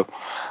radio show,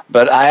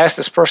 But I asked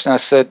this person, I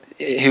said,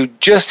 who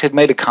just had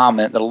made a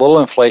comment that a little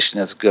inflation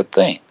is a good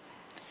thing.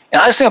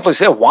 And I simply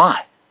said,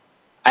 why?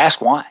 I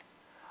asked why.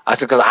 I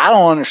said, because I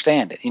don't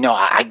understand it.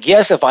 I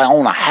guess if I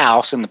own a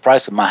house and the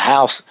price of my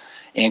house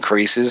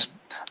increases,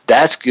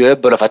 that's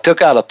good. But if I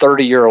took out a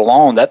 30-year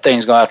loan, that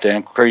thing's going to have to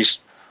increase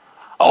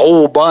a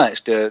whole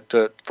bunch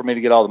for me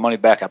to get all the money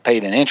back I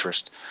paid in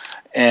interest.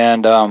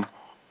 And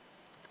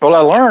what I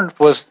learned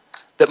was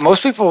that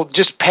most people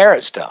just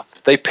parrot stuff.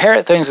 They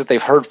parrot things that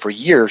they've heard for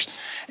years.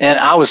 And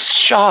I was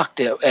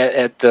shocked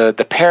at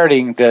the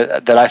parroting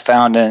that I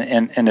found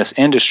in this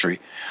industry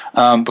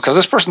because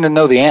this person didn't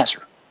know the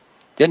answer.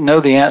 Didn't know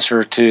the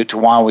answer to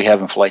why we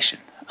have inflation.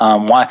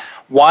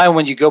 Why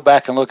when you go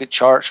back and look at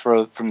charts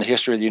from the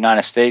history of the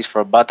United States for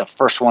about the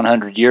first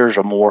 100 years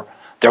or more,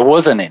 there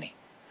wasn't any.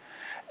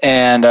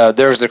 And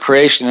there's the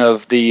creation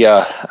of this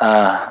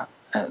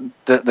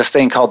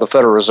thing called the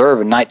Federal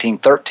Reserve in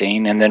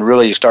 1913, and then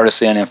really you started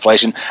seeing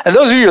inflation. And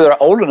those of you that are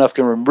old enough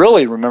can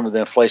really remember the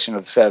inflation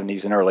of the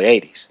 70s and early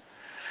 80s.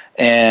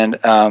 And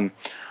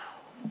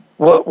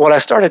what I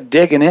started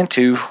digging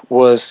into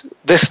was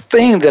this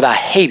thing that I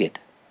hated,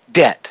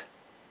 debt,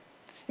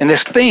 and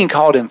this thing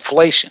called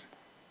inflation.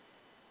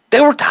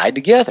 They were tied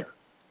together.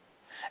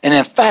 And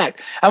in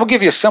fact, I'm going to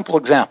give you a simple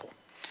example.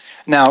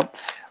 Now,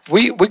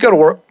 we go to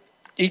work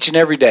each and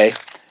every day,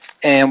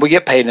 and we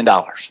get paid in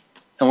dollars.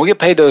 And we get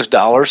paid those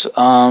dollars.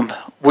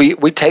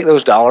 We take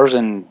those dollars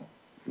and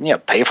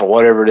pay for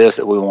whatever it is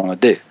that we want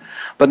to do.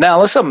 But now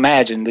let's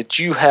imagine that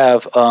you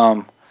have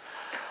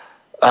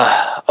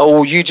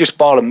you just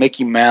bought a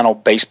Mickey Mantle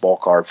baseball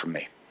card from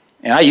me,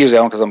 and I use that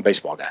one because I'm a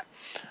baseball guy.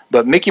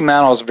 But Mickey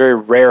Mantle is a very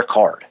rare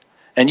card,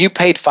 and you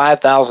paid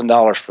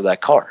 $5,000 for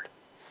that card,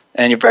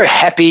 and you're very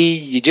happy.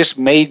 You just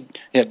made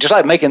just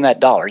like making that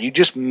dollar. You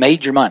just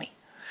made your money.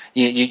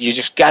 You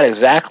just got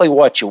exactly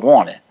what you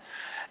wanted.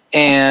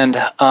 And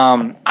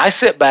I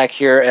sit back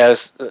here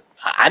as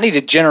I need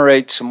to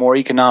generate some more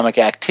economic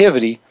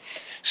activity.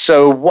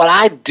 So what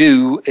I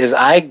do is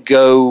I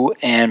go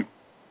and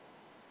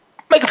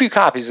make a few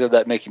copies of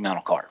that Mickey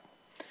Mantle card.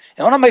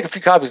 And when I make a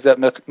few copies of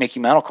that Mickey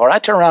Mantle card, I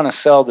turn around and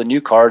sell the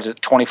new cards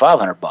at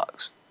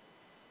 $2,500.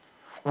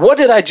 What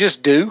did I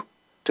just do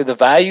to the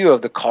value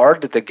of the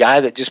card that the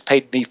guy that just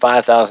paid me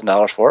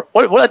 $5,000 for?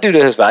 What did I do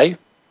to his value?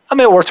 I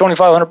made it worth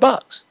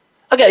 $2,500.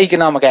 I got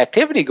economic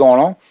activity going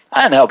on.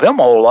 I didn't help him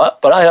a whole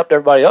lot, but I helped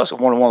everybody else that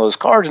wanted one of those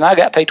cards, and I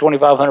got paid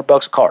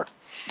 $2,500 a card.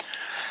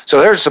 So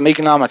there's some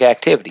economic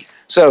activity.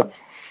 So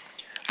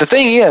the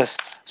thing is,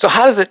 so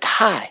how does it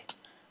tie?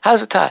 How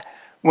does it tie?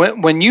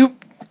 When you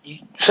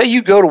say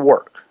you go to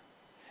work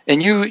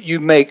and you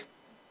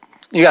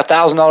got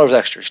 $1,000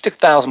 extra, stick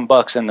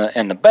 $1,000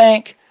 in the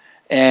bank,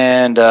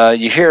 and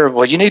you hear,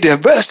 well, you need to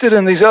invest it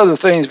in these other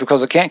things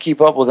because it can't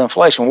keep up with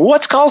inflation. Well,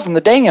 what's causing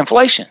the dang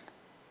inflation?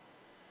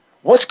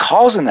 What's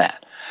causing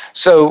that?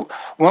 So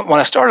when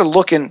I started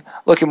looking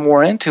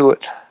more into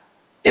it,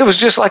 it was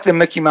just like the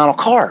Mickey Mantle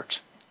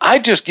cards. I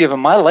just given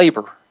my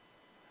labor,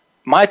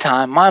 my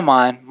time, my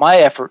mind, my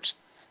efforts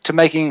to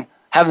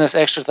having this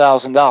extra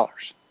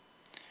 $1,000.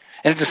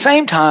 And at the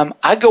same time,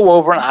 I go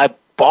over and I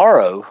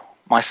borrow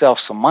myself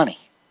some money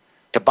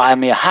to buy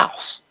me a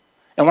house.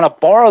 And when I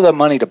borrow the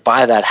money to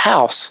buy that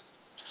house,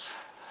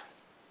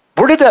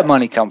 where did that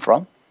money come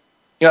from?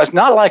 It's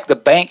not like the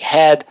bank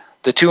had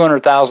the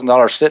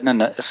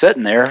 $200,000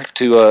 sitting there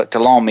to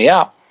loan me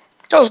out.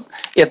 Because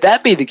if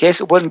that be the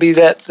case, it wouldn't be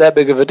that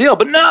big of a deal.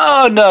 But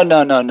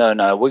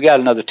no. We got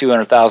another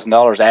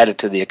 $200,000 added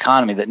to the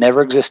economy that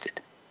never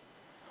existed.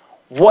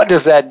 What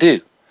does that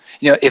do?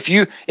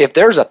 If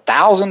there's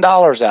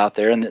 $1,000 out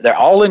there and they're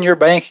all in your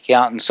bank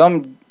account, and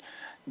some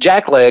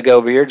jackleg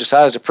over here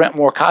decides to print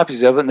more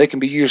copies of it, and they can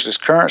be used as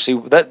currency,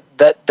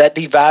 that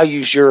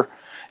devalues your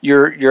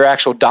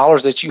actual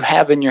dollars that you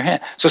have in your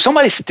hand. So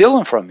somebody's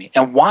stealing from you.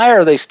 And why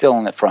are they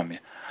stealing it from you?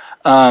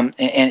 And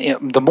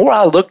the more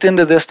I looked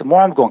into this, the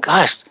more I'm going,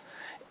 gosh,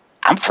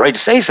 I'm afraid to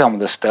say some of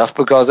this stuff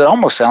because it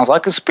almost sounds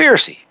like a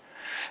conspiracy.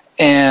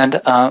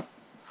 And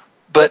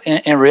but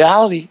in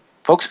reality,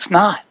 folks, it's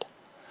not.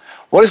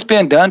 What is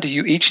being done to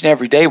you each and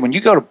every day when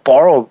you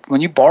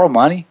borrow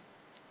money,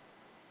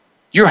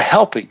 you're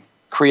helping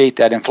create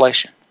that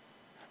inflation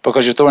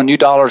because you're throwing new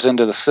dollars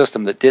into the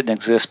system that didn't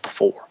exist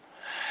before.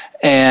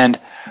 And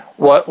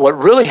what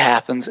really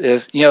happens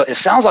is, it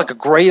sounds like a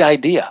great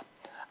idea.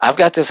 I've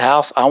got this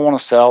house I want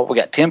to sell. We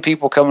got 10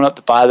 people coming up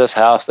to buy this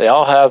house. They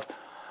all have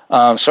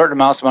certain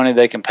amounts of money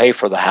they can pay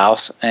for the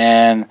house.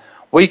 And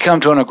we come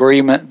to an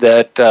agreement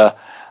that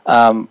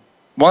one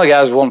of the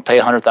guys is willing to pay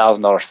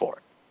 $100,000 for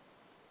it.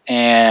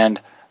 And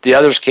the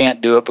others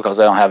can't do it because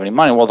they don't have any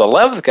money. Well, the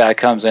 11th guy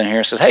comes in here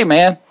and says, hey,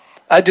 man,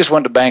 I just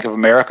went to Bank of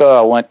America.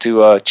 I went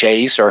to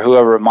Chase or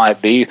whoever it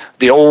might be,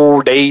 the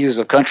old days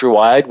of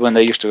Countrywide when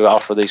they used to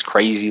offer these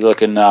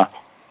crazy-looking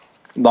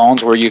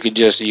loans where you could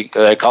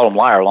they call them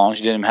liar loans.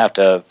 You didn't even have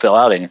to fill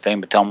out anything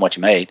but tell them what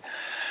you made.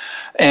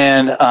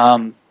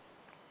 And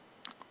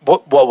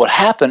what would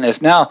happen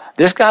is now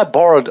this guy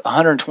borrowed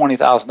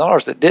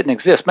 $120,000 that didn't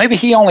exist. Maybe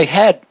he only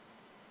had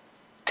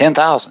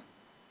 $10,000.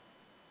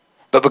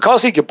 But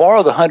because he could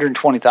borrow the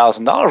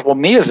 $120,000, well,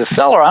 me as a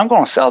seller, I'm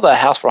going to sell that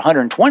house for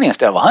 $120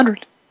 instead of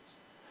 $100.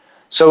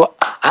 So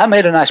I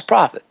made a nice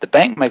profit. The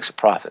bank makes a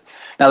profit.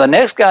 Now, the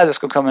next guy that's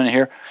going to come in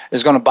here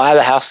is going to buy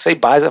the house, say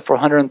buys it for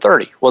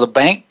 $130,000. Well, the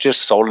bank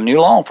just sold a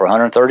new loan for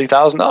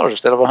 $130,000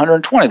 instead of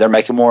 $120,000. They're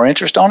making more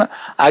interest on it.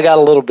 I got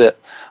a little bit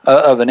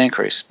of an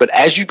increase. But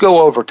as you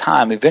go over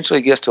time,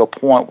 eventually it gets to a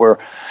point where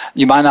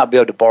you might not be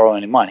able to borrow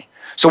any money.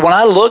 So when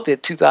I looked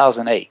at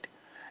 2008,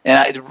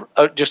 and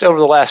just over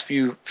the last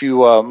few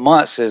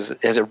months, as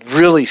it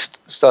really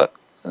stuck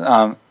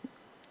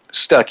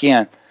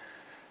in,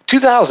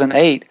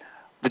 2008,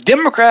 the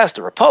Democrats,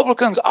 the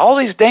Republicans, all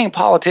these dang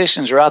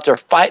politicians are out there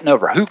fighting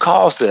over who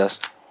caused this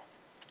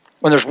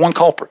when there's one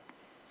culprit.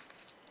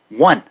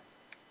 One.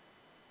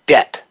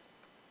 Debt.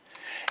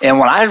 And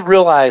when I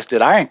realized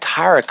that our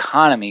entire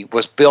economy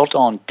was built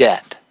on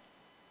debt,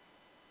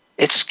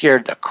 it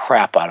scared the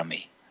crap out of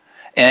me.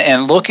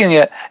 And looking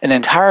at an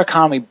entire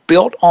economy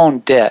built on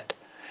debt,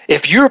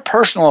 if your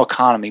personal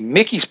economy,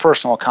 Mickey's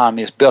personal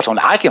economy is built on,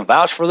 I can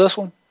vouch for this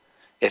one,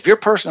 if your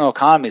personal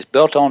economy is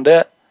built on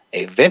debt,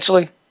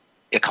 eventually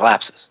it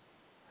collapses.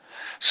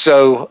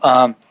 So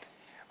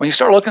when you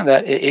start looking at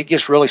that, it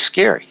gets really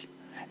scary.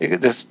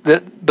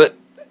 But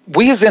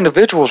we as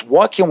individuals,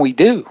 what can we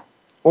do?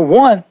 Well,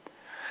 one,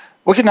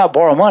 we cannot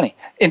borrow money.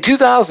 In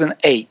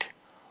 2008,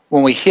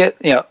 when we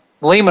hit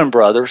Lehman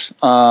Brothers,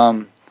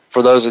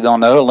 for those that don't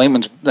know,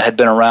 Lehman had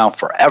been around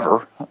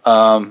forever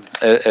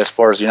as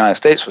far as the United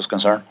States was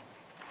concerned.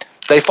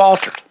 They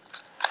faltered.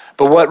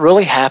 But what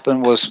really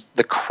happened was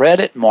the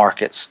credit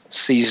markets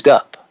seized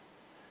up.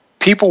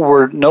 People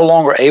were no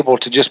longer able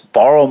to just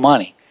borrow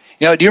money.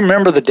 Do you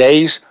remember the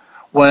days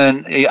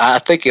when I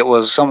think it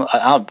was some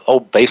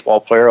old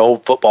baseball player,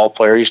 old football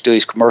player used to do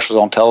these commercials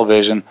on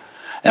television,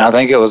 and I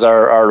think it was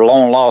our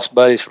long lost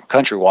buddies from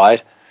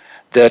Countrywide,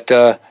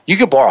 that you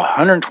could borrow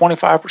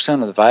 125%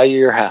 of the value of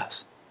your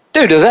house.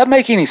 Dude, does that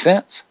make any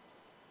sense?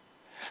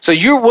 So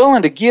you're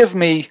willing to give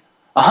me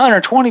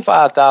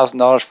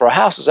 $125,000 for a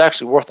house that's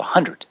actually worth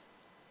 $100,000.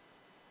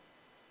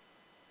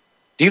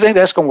 Do you think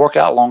that's going to work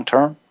out long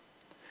term?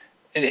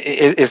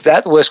 Is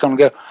that the way it's going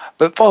to go?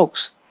 But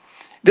folks,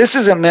 this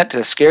isn't meant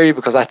to scare you,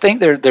 because I think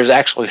there's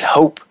actually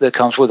hope that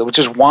comes with it, which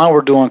is why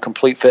we're doing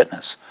Complete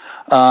Fitness.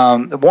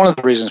 One of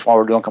the reasons why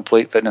we're doing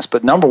Complete Fitness,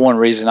 but number one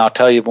reason I'll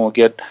tell you when we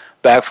get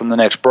back from the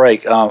next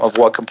break of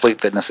what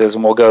Complete Fitness is,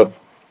 and we'll go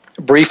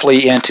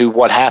briefly into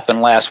what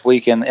happened last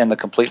week in the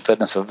Complete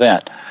Fitness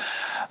event.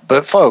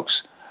 But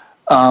folks,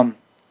 the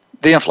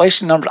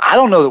inflation numbers, I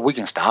don't know that we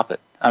can stop it.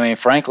 I mean,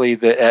 frankly,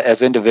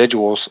 as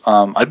individuals,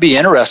 I'd be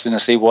interested to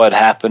see what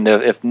happened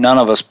if none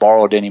of us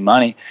borrowed any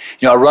money.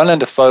 I run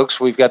into folks,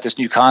 we've got this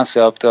new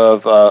concept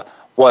of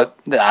what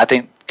I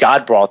think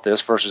God brought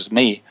this versus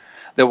me,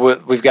 that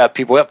we've got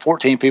people, we have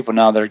 14 people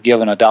now that are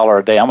giving $1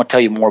 a day. I'm going to tell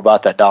you more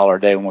about that $1 a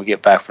day when we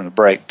get back from the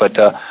break. But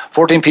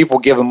 14 people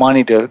giving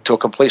money to a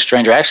complete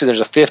stranger. Actually, there's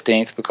a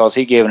 15th because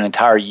he gave an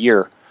entire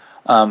year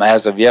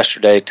as of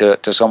yesterday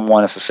to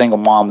someone. It's a single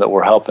mom that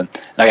we're helping.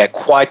 And I got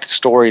quite the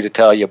story to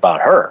tell you about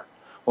her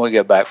when we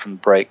get back from the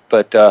break.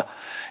 But,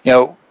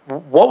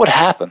 what would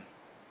happen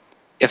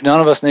if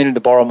none of us needed to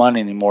borrow money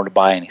anymore to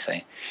buy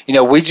anything?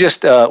 We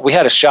just we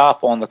had a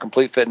shop on the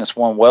Complete Fitness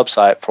One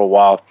website for a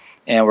while,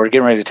 and we're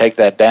getting ready to take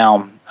that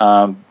down,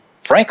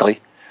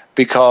 frankly,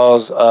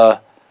 because,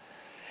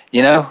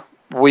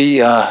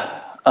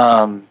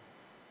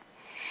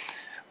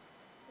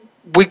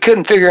 we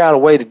couldn't figure out a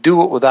way to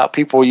do it without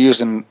people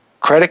using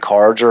credit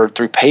cards or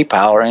through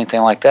PayPal or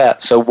anything like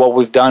that. So what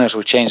we've done is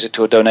we've changed it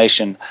to a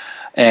donation,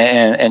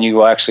 and you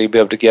will actually be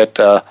able to get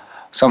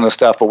some of the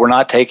stuff, but we're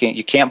not taking,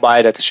 you can't buy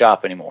it at the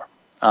shop anymore.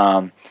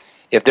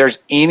 If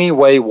there's any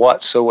way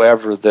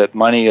whatsoever that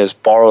money is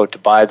borrowed to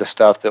buy the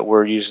stuff that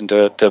we're using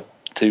to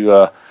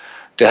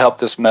help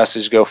this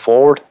message go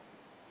forward,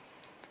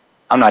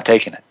 I'm not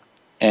taking it.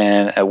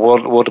 And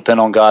we'll depend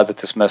on God that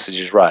this message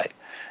is right.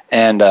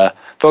 And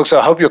folks,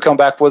 I hope you'll come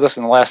back with us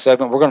in the last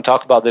segment. We're going to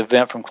talk about the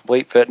event from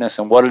Complete Fitness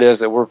and what it is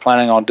that we're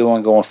planning on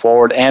doing going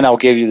forward. And I'll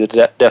give you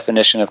the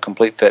definition of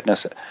Complete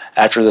Fitness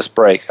after this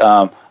break.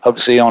 Hope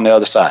to see you on the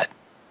other side.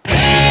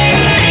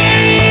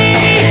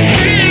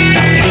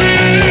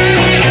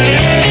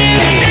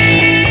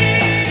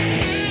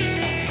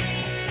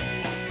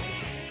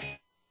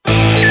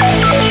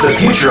 The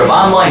future of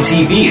online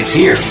TV is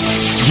here.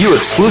 View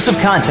exclusive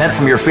content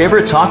from your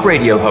favorite talk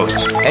radio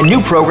hosts and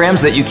new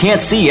programs that you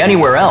can't see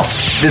anywhere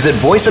else. Visit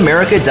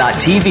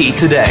voiceamerica.tv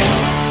today.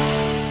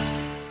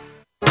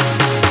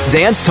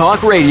 Dance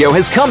Talk Radio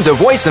has come to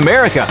Voice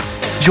America.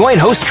 Join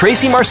host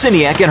Tracy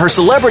Marciniak and her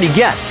celebrity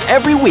guests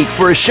every week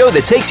for a show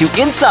that takes you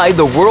inside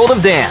the world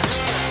of dance.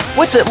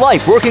 What's it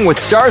like working with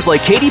stars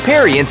like Katy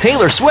Perry and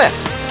Taylor Swift?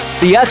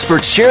 The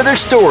experts share their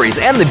stories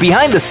and the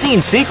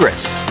behind-the-scenes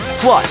secrets.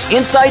 Plus,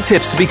 inside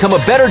tips to become a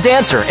better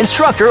dancer,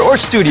 instructor, or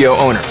studio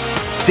owner.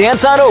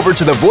 Dance on over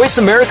to the Voice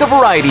America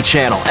Variety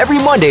Channel every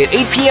Monday at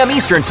 8 p.m.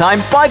 Eastern Time,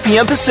 5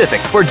 p.m.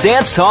 Pacific for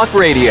Dance Talk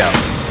Radio.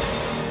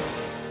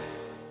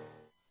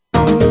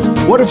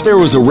 What if there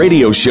was a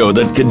radio show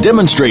that could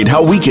demonstrate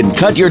how we can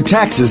cut your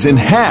taxes in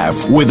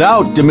half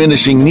without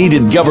diminishing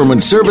needed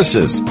government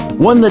services?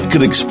 One that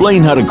could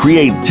explain how to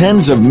create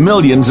tens of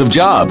millions of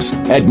jobs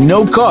at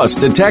no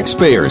cost to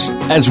taxpayers,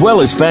 as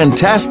well as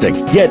fantastic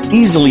yet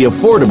easily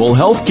affordable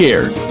health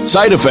care.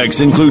 Side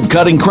effects include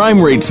cutting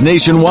crime rates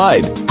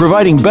nationwide,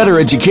 providing better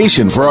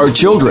education for our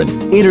children,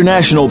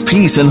 international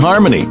peace and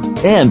harmony,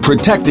 and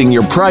protecting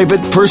your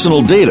private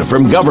personal data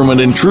from government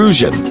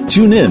intrusion.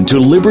 Tune in to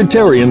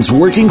Libertarians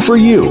Working for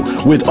You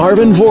with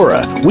Arvin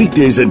Vora,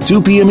 weekdays at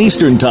 2 p.m.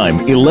 Eastern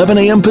Time, 11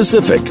 a.m.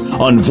 Pacific,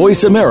 on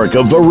Voice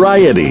America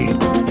Variety.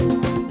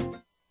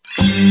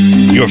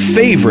 Your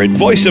favorite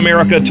Voice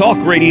America Talk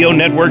Radio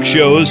Network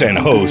shows and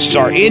hosts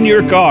are in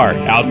your car,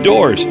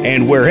 outdoors,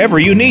 and wherever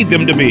you need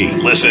them to be.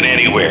 Listen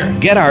anywhere.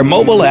 Get our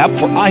mobile app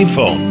for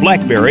iPhone,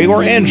 BlackBerry,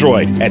 or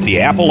Android at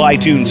the Apple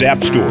iTunes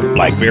App Store,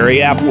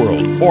 BlackBerry App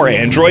World, or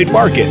Android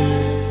Market.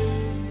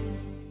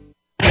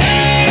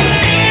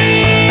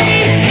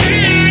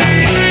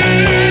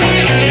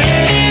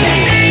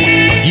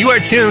 You are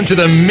tuned to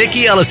the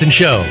Mickey Ellison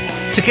Show.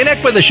 To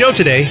connect with the show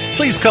today,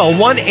 please call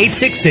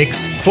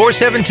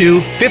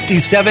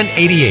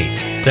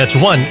 1-866-472-5788. That's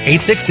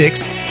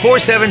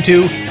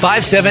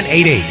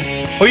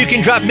 1-866-472-5788. Or you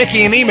can drop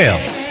Mickey an email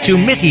to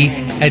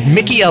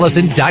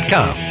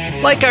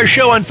mickey@mickeyellison.com. Like our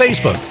show on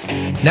Facebook.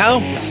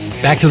 Now,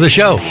 back to the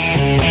show.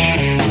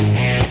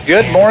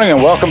 Good morning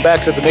and welcome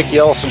back to the Mickey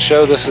Ellison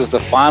Show. This is the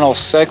final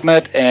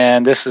segment,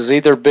 and this has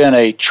either been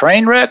a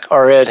train wreck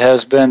or it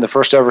has been the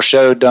first ever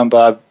show done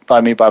by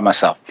me by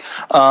myself.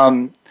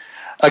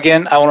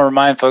 Again, I want to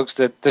remind folks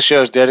that this show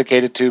is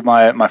dedicated to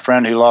my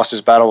friend who lost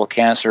his battle with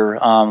cancer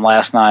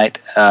last night,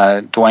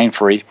 Dwayne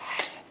Free,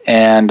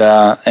 and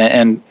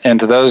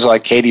to those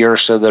like Katie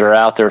Ursa that are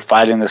out there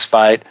fighting this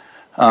fight.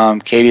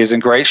 Katie is in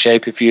great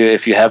shape. If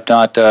you have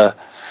not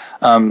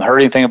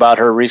heard anything about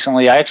her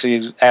recently, I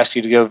actually asked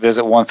you to go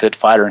visit One Fit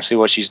Fighter and see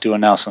what she's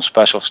doing now. Some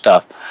special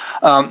stuff.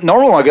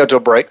 Normally, when I go to a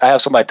break, I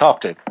have somebody to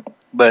talk to,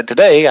 but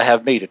today I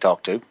have me to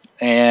talk to,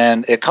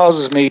 and it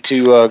causes me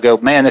to go,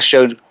 man, this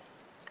show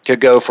could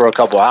go for a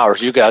couple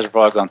hours. You guys are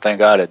probably going to thank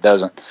God it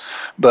doesn't.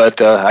 But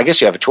I guess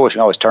you have a choice. You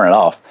can always turn it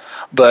off.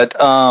 But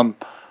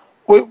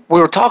we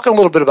were talking a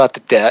little bit about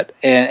the debt,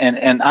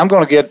 and I'm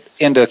going to get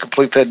into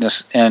complete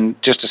fitness in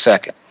just a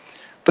second.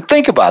 But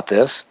think about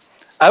this.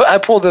 I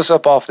pulled this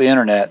up off the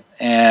internet,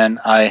 and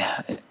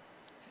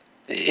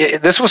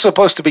this was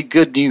supposed to be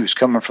good news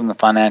coming from the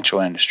financial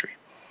industry.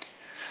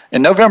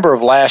 In November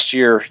of last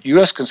year,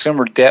 U.S.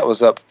 consumer debt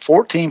was up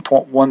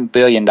 $14.1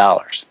 billion.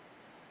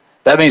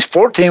 That means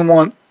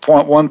 $14.1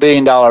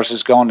 billion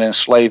has gone to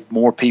enslave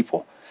more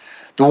people.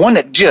 The one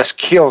that just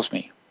kills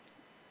me,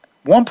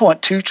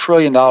 $1.2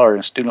 trillion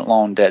in student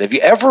loan debt. If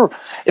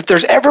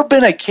there's ever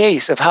been a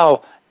case of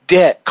how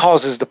debt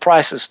causes the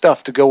price of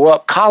stuff to go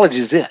up, college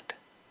is it.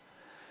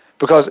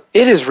 Because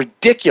it is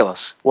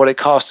ridiculous what it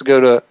costs to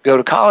go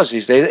to college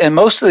these days. And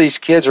most of these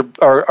kids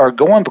are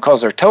going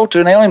because they're told to,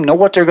 and they don't even know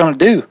what they're going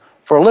to do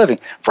for a living.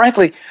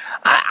 Frankly,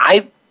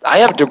 I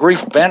have a degree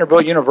from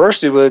Vanderbilt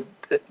University,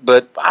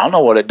 but I don't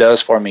know what it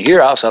does for me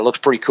here. Outside, it looks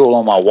pretty cool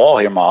on my wall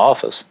here in my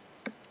office.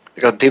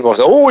 Because people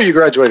say, "Oh, you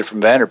graduated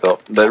from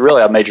Vanderbilt," but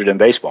really, I majored in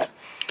baseball.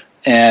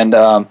 And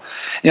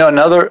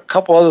another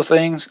couple other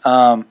things.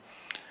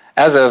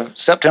 As of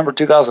September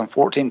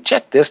 2014,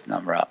 check this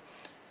number out: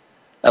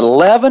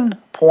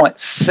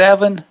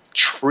 $11.7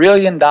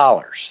 trillion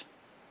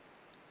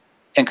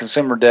in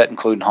consumer debt,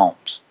 including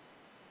homes.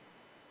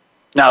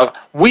 Now,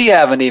 we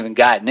haven't even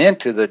gotten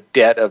into the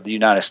debt of the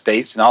United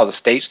States and all the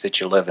states that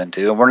you live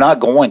into, and we're not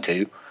going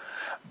to.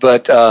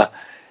 But,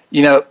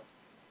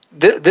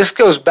 this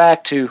goes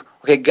back to,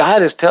 okay,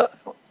 God has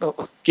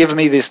given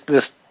me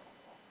this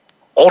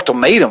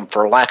ultimatum,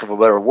 for lack of a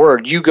better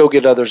word. You go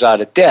get others out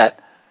of debt,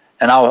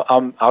 and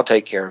I'll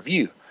take care of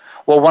you.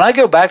 Well, when I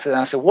go back to that,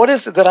 I said, what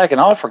is it that I can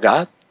offer,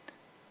 God?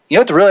 You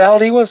know what the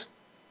reality was?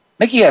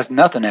 Mickey has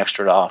nothing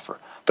extra to offer.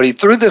 But he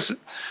threw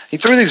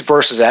these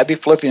verses at me,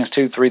 Philippians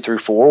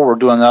 2:3-4. We're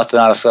doing nothing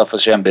out of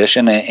selfish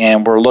ambition,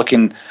 and we're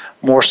looking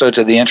more so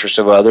to the interest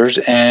of others.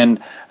 And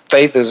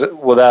faith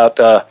without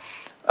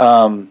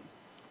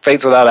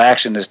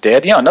action is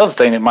dead. Another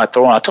thing that might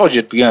throw in, I told you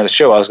at the beginning of the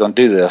show I was going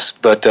to do this,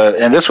 but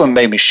and this one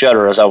made me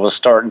shudder as I was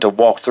starting to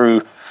walk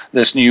through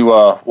this new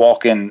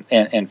walk in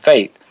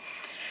faith.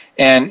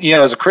 And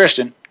as a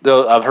Christian,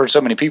 though, I've heard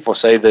so many people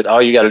say that all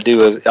you got to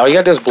do is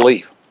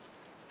believe.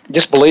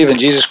 Just believe in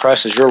Jesus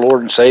Christ as your Lord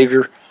and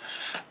Savior,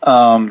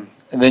 and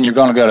then you're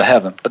going to go to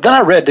heaven. But then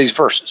I read these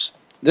verses.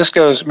 This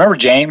goes, remember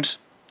James?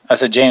 I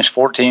said James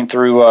 14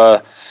 through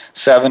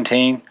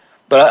 17.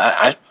 But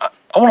I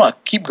want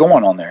to keep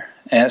going on there.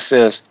 And it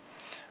says,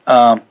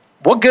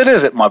 what good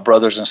is it, my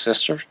brothers and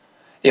sisters,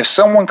 if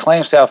someone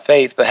claims to have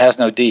faith but has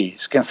no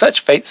deeds? Can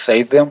such faith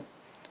save them?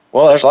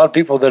 Well, there's a lot of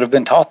people that have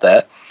been taught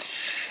that.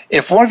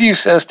 If one of you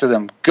says to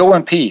them, go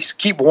in peace,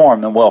 keep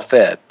warm and well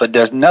fed, but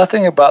does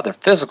nothing about their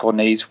physical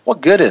needs,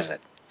 what good is it?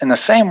 In the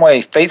same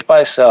way, faith by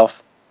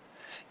itself,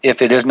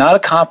 if it is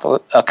not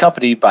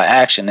accompanied by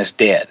action, is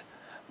dead.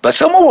 But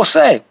someone will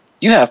say,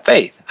 You have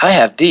faith. I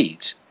have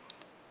deeds.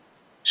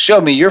 Show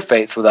me your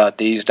faith without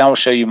deeds, and I will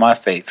show you my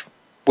faith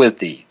with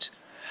deeds.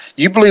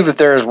 You believe that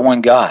there is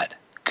one God.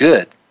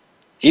 Good.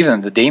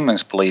 Even the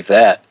demons believe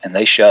that, and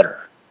they shudder.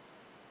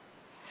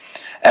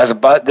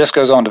 This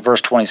goes on to verse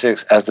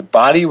 26. As the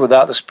body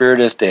without the spirit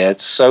is dead,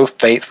 so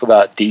faith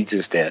without deeds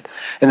is dead.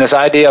 And this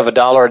idea of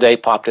 $1 a day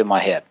popped in my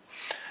head.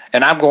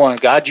 And I'm going,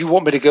 God, you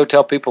want me to go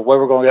tell people where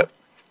we're going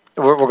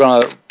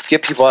to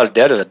get people out of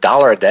debt is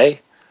 $1 a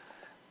day?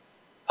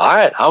 All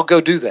right, I'll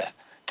go do that.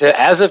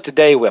 As of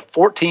today, we have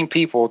 14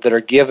 people that are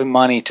giving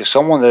money to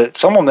someone they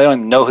don't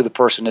even know who the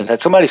person is.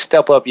 Had somebody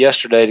step up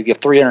yesterday to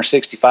give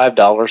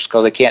 $365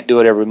 because they can't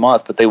do it every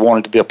month, but they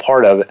wanted to be a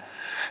part of it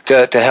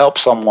to help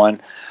someone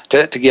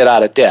to get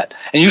out of debt.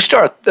 And you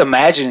start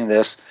imagining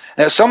this,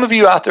 and some of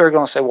you out there are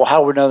going to say, well,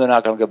 how do we know they're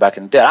not going to go back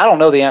into debt? I don't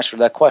know the answer to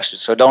that question,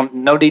 so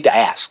no need to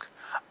ask.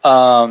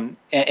 And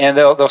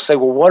they'll say,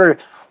 well,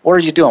 what are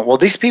you doing? Well,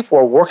 these people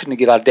are working to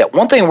get out of debt.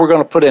 One thing we're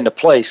going to put into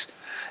place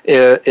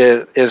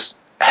is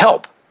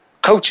help.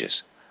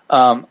 Coaches.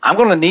 I'm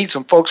going to need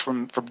some folks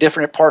from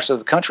different parts of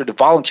the country to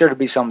volunteer to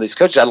be some of these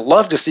coaches. I'd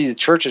love to see the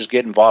churches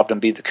get involved and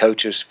be the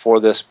coaches for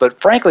this. But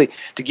frankly,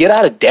 to get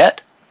out of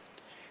debt,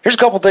 here's a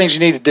couple things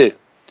you need to do.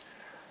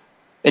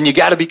 And you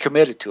got to be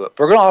committed to it.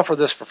 We're going to offer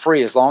this for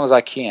free as long as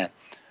I can.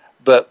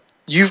 But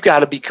you've got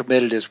to be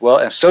committed as well.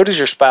 And so does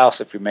your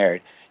spouse if you're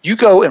married. You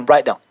go and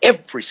write down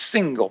every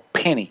single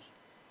penny,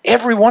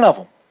 every one of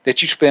them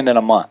that you spend in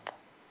a month.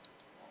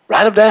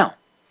 Write them down.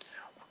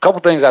 A couple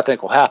things I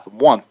think will happen.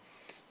 One,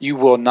 you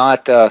will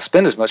not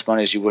spend as much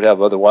money as you would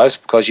have otherwise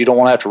because you don't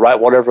want to have to write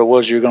whatever it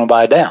was you're going to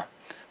buy down.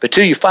 But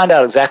two, you find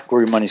out exactly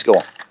where your money's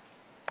going.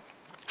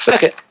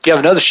 Second, you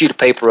have another sheet of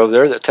paper over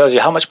there that tells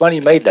you how much money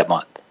you made that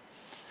month.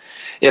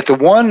 If the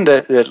one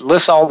that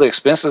lists all the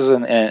expenses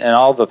and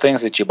all the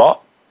things that you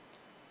bought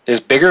is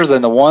bigger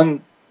than the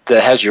one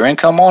that has your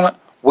income on it,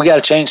 we got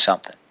to change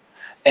something.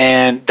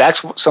 And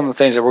that's some of the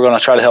things that we're going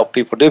to try to help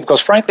people do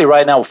because, frankly,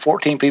 right now with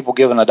 14 people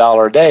giving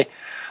 $1 a day,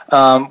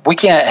 we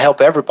can't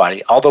help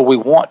everybody, although we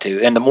want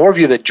to. And the more of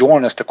you that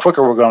join us, the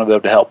quicker we're going to be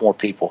able to help more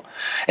people.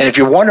 And if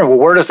you're wondering, well,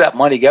 where does that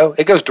money go?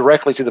 It goes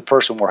directly to the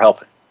person we're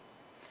helping.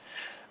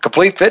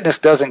 Complete Fitness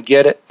doesn't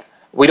get it.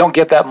 We don't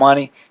get that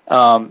money.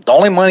 The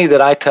only money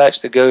that I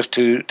touch that goes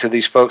to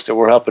these folks that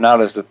we're helping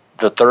out is the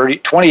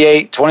 $28,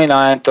 $29,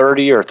 $30,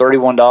 or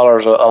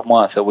 $31 a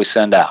month that we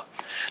send out.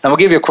 Now, we'll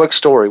give you a quick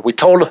story. At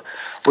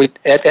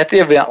the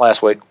event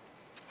last week,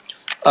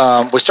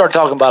 we started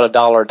talking about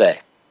 $1 a day.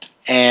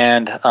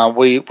 And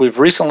we've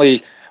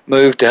recently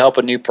moved to help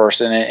a new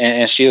person,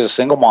 and she is a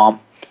single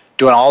mom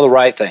doing all the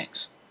right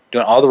things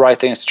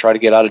to try to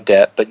get out of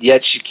debt, but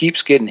yet she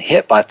keeps getting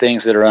hit by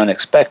things that are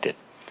unexpected.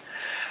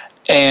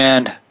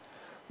 And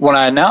when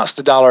I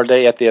announced $1 a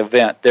day at the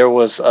event, there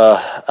was there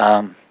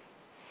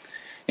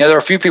are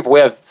a few people. We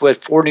had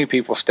 4 new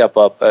people step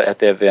up at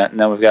the event, and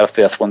then we've got a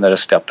 5th one that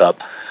has stepped up.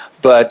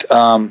 But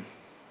I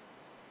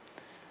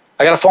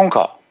got a phone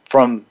call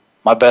from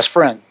my best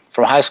friend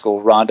from high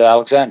school, Rhonda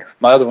Alexander.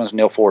 My other one's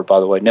Neil Ford, by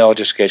the way. Neil,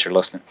 just in case you're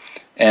listening.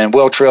 And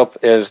Will Tripp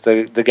is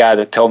the guy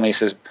that told me, he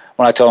says,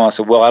 when I told him, I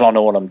said, Will, I don't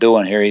know what I'm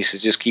doing here. He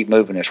says, just keep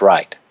moving, it's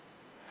right.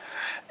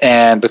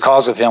 And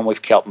because of him,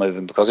 we've kept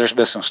moving because there's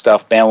been some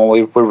stuff, man, when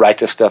we write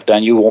this stuff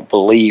down, you won't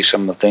believe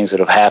some of the things that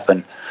have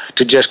happened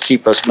to just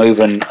keep us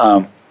moving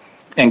and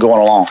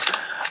going along.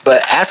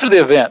 But after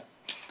the event,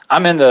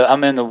 I'm in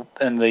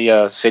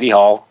the city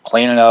hall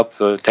cleaning up,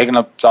 taking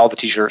up all the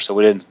T-shirts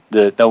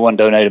that no one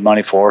donated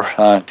money for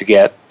to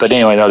get. But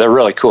anyway, no, they're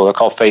really cool. They're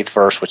called Faith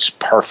First, which is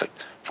perfect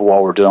for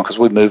what we're doing because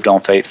we moved on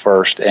Faith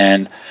First.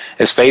 And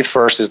it's Faith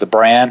First is the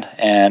brand,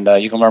 and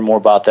you can learn more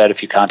about that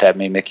if you contact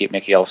me, Mickey at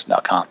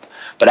MickeyEllison.com.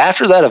 But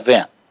after that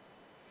event,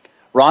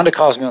 Rhonda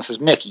calls me and says,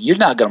 Mickey, you're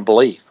not going to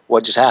believe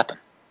what just happened.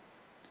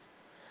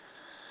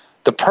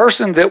 The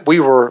person that we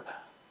were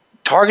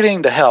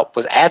targeting to help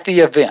was at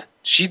the event.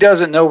 She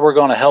doesn't know we're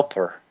going to help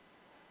her.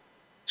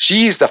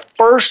 She's the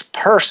first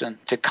person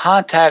to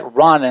contact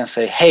Rhonda and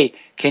say, hey,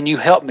 can you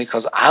help me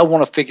because I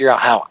want to figure out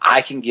how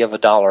I can give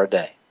 $1 a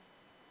day.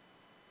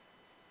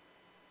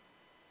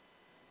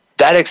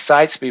 That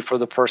excites me for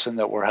the person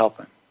that we're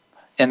helping.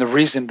 And the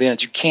reason being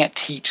is you can't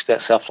teach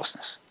that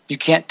selflessness. You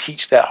can't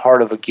teach that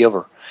heart of a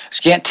giver.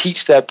 You can't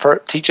teach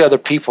teach other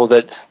people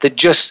that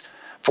just,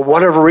 for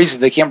whatever reason,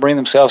 they can't bring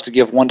themselves to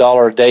give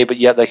 $1 a day, but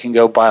yet they can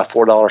go buy a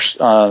 $4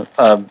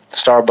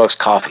 Starbucks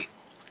coffee.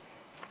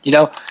 You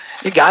know,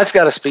 God's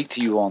got to speak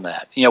to you on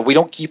that. You know, we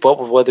don't keep up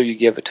with whether you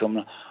give it to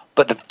them,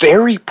 but the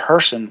very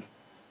person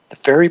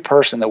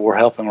that we're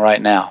helping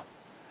right now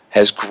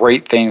has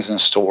great things in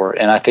store,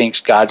 and I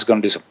think God's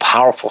going to do some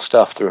powerful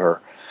stuff through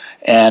her.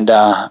 And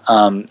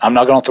I'm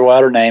not going to throw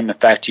out her name. In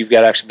fact, you've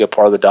got to actually be a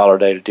part of the $1 a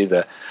day to do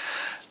that.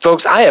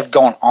 Folks, I have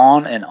gone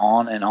on and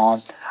on and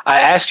on. I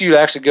ask you to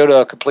actually go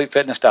to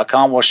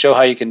CompleteFitness.com. We'll show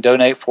how you can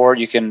donate for it.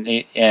 You can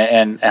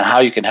and how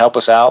you can help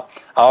us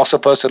out. I also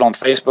post it on the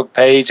Facebook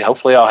page.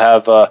 Hopefully, I'll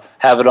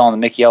have it on the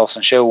Mickey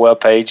Ellison Show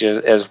webpage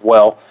as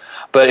well.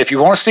 But if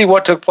you want to see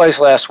what took place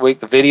last week,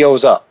 the video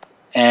is up,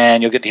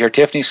 and you'll get to hear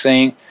Tiffany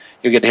sing.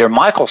 You'll get to hear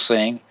Michael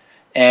sing,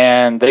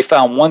 and they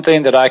found one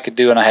thing that I could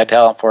do and I had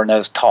talent for, and that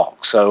was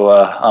talk. So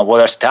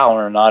whether that's a talent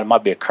or not, it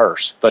might be a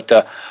curse. But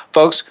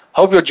folks,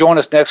 hope you'll join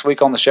us next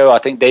week on the show. I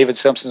think David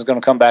Simpson is going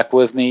to come back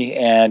with me,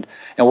 and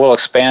we'll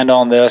expand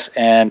on this.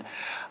 And,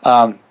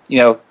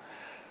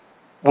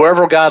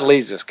 wherever God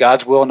leads us,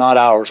 God's will, not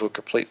ours, with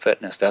complete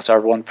fitness. That's our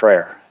one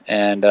prayer.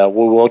 And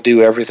we will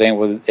do everything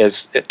to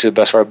the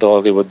best of our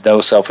ability with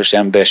no selfish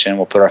ambition.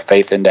 We'll put our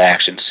faith into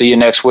action. See you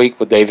next week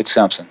with David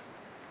Simpson.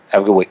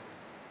 Have a good week.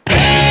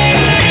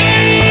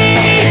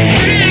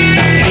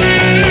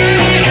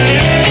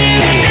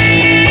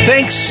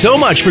 Thanks so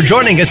much for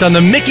joining us on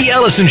the Mickey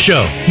Ellison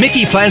Show.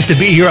 Mickey plans to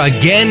be here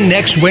again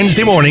next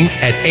Wednesday morning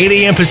at 8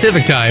 a.m.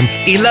 Pacific Time,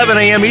 11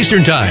 a.m.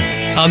 Eastern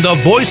Time on the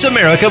Voice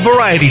America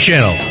Variety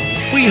Channel.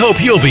 We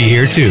hope you'll be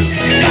here too.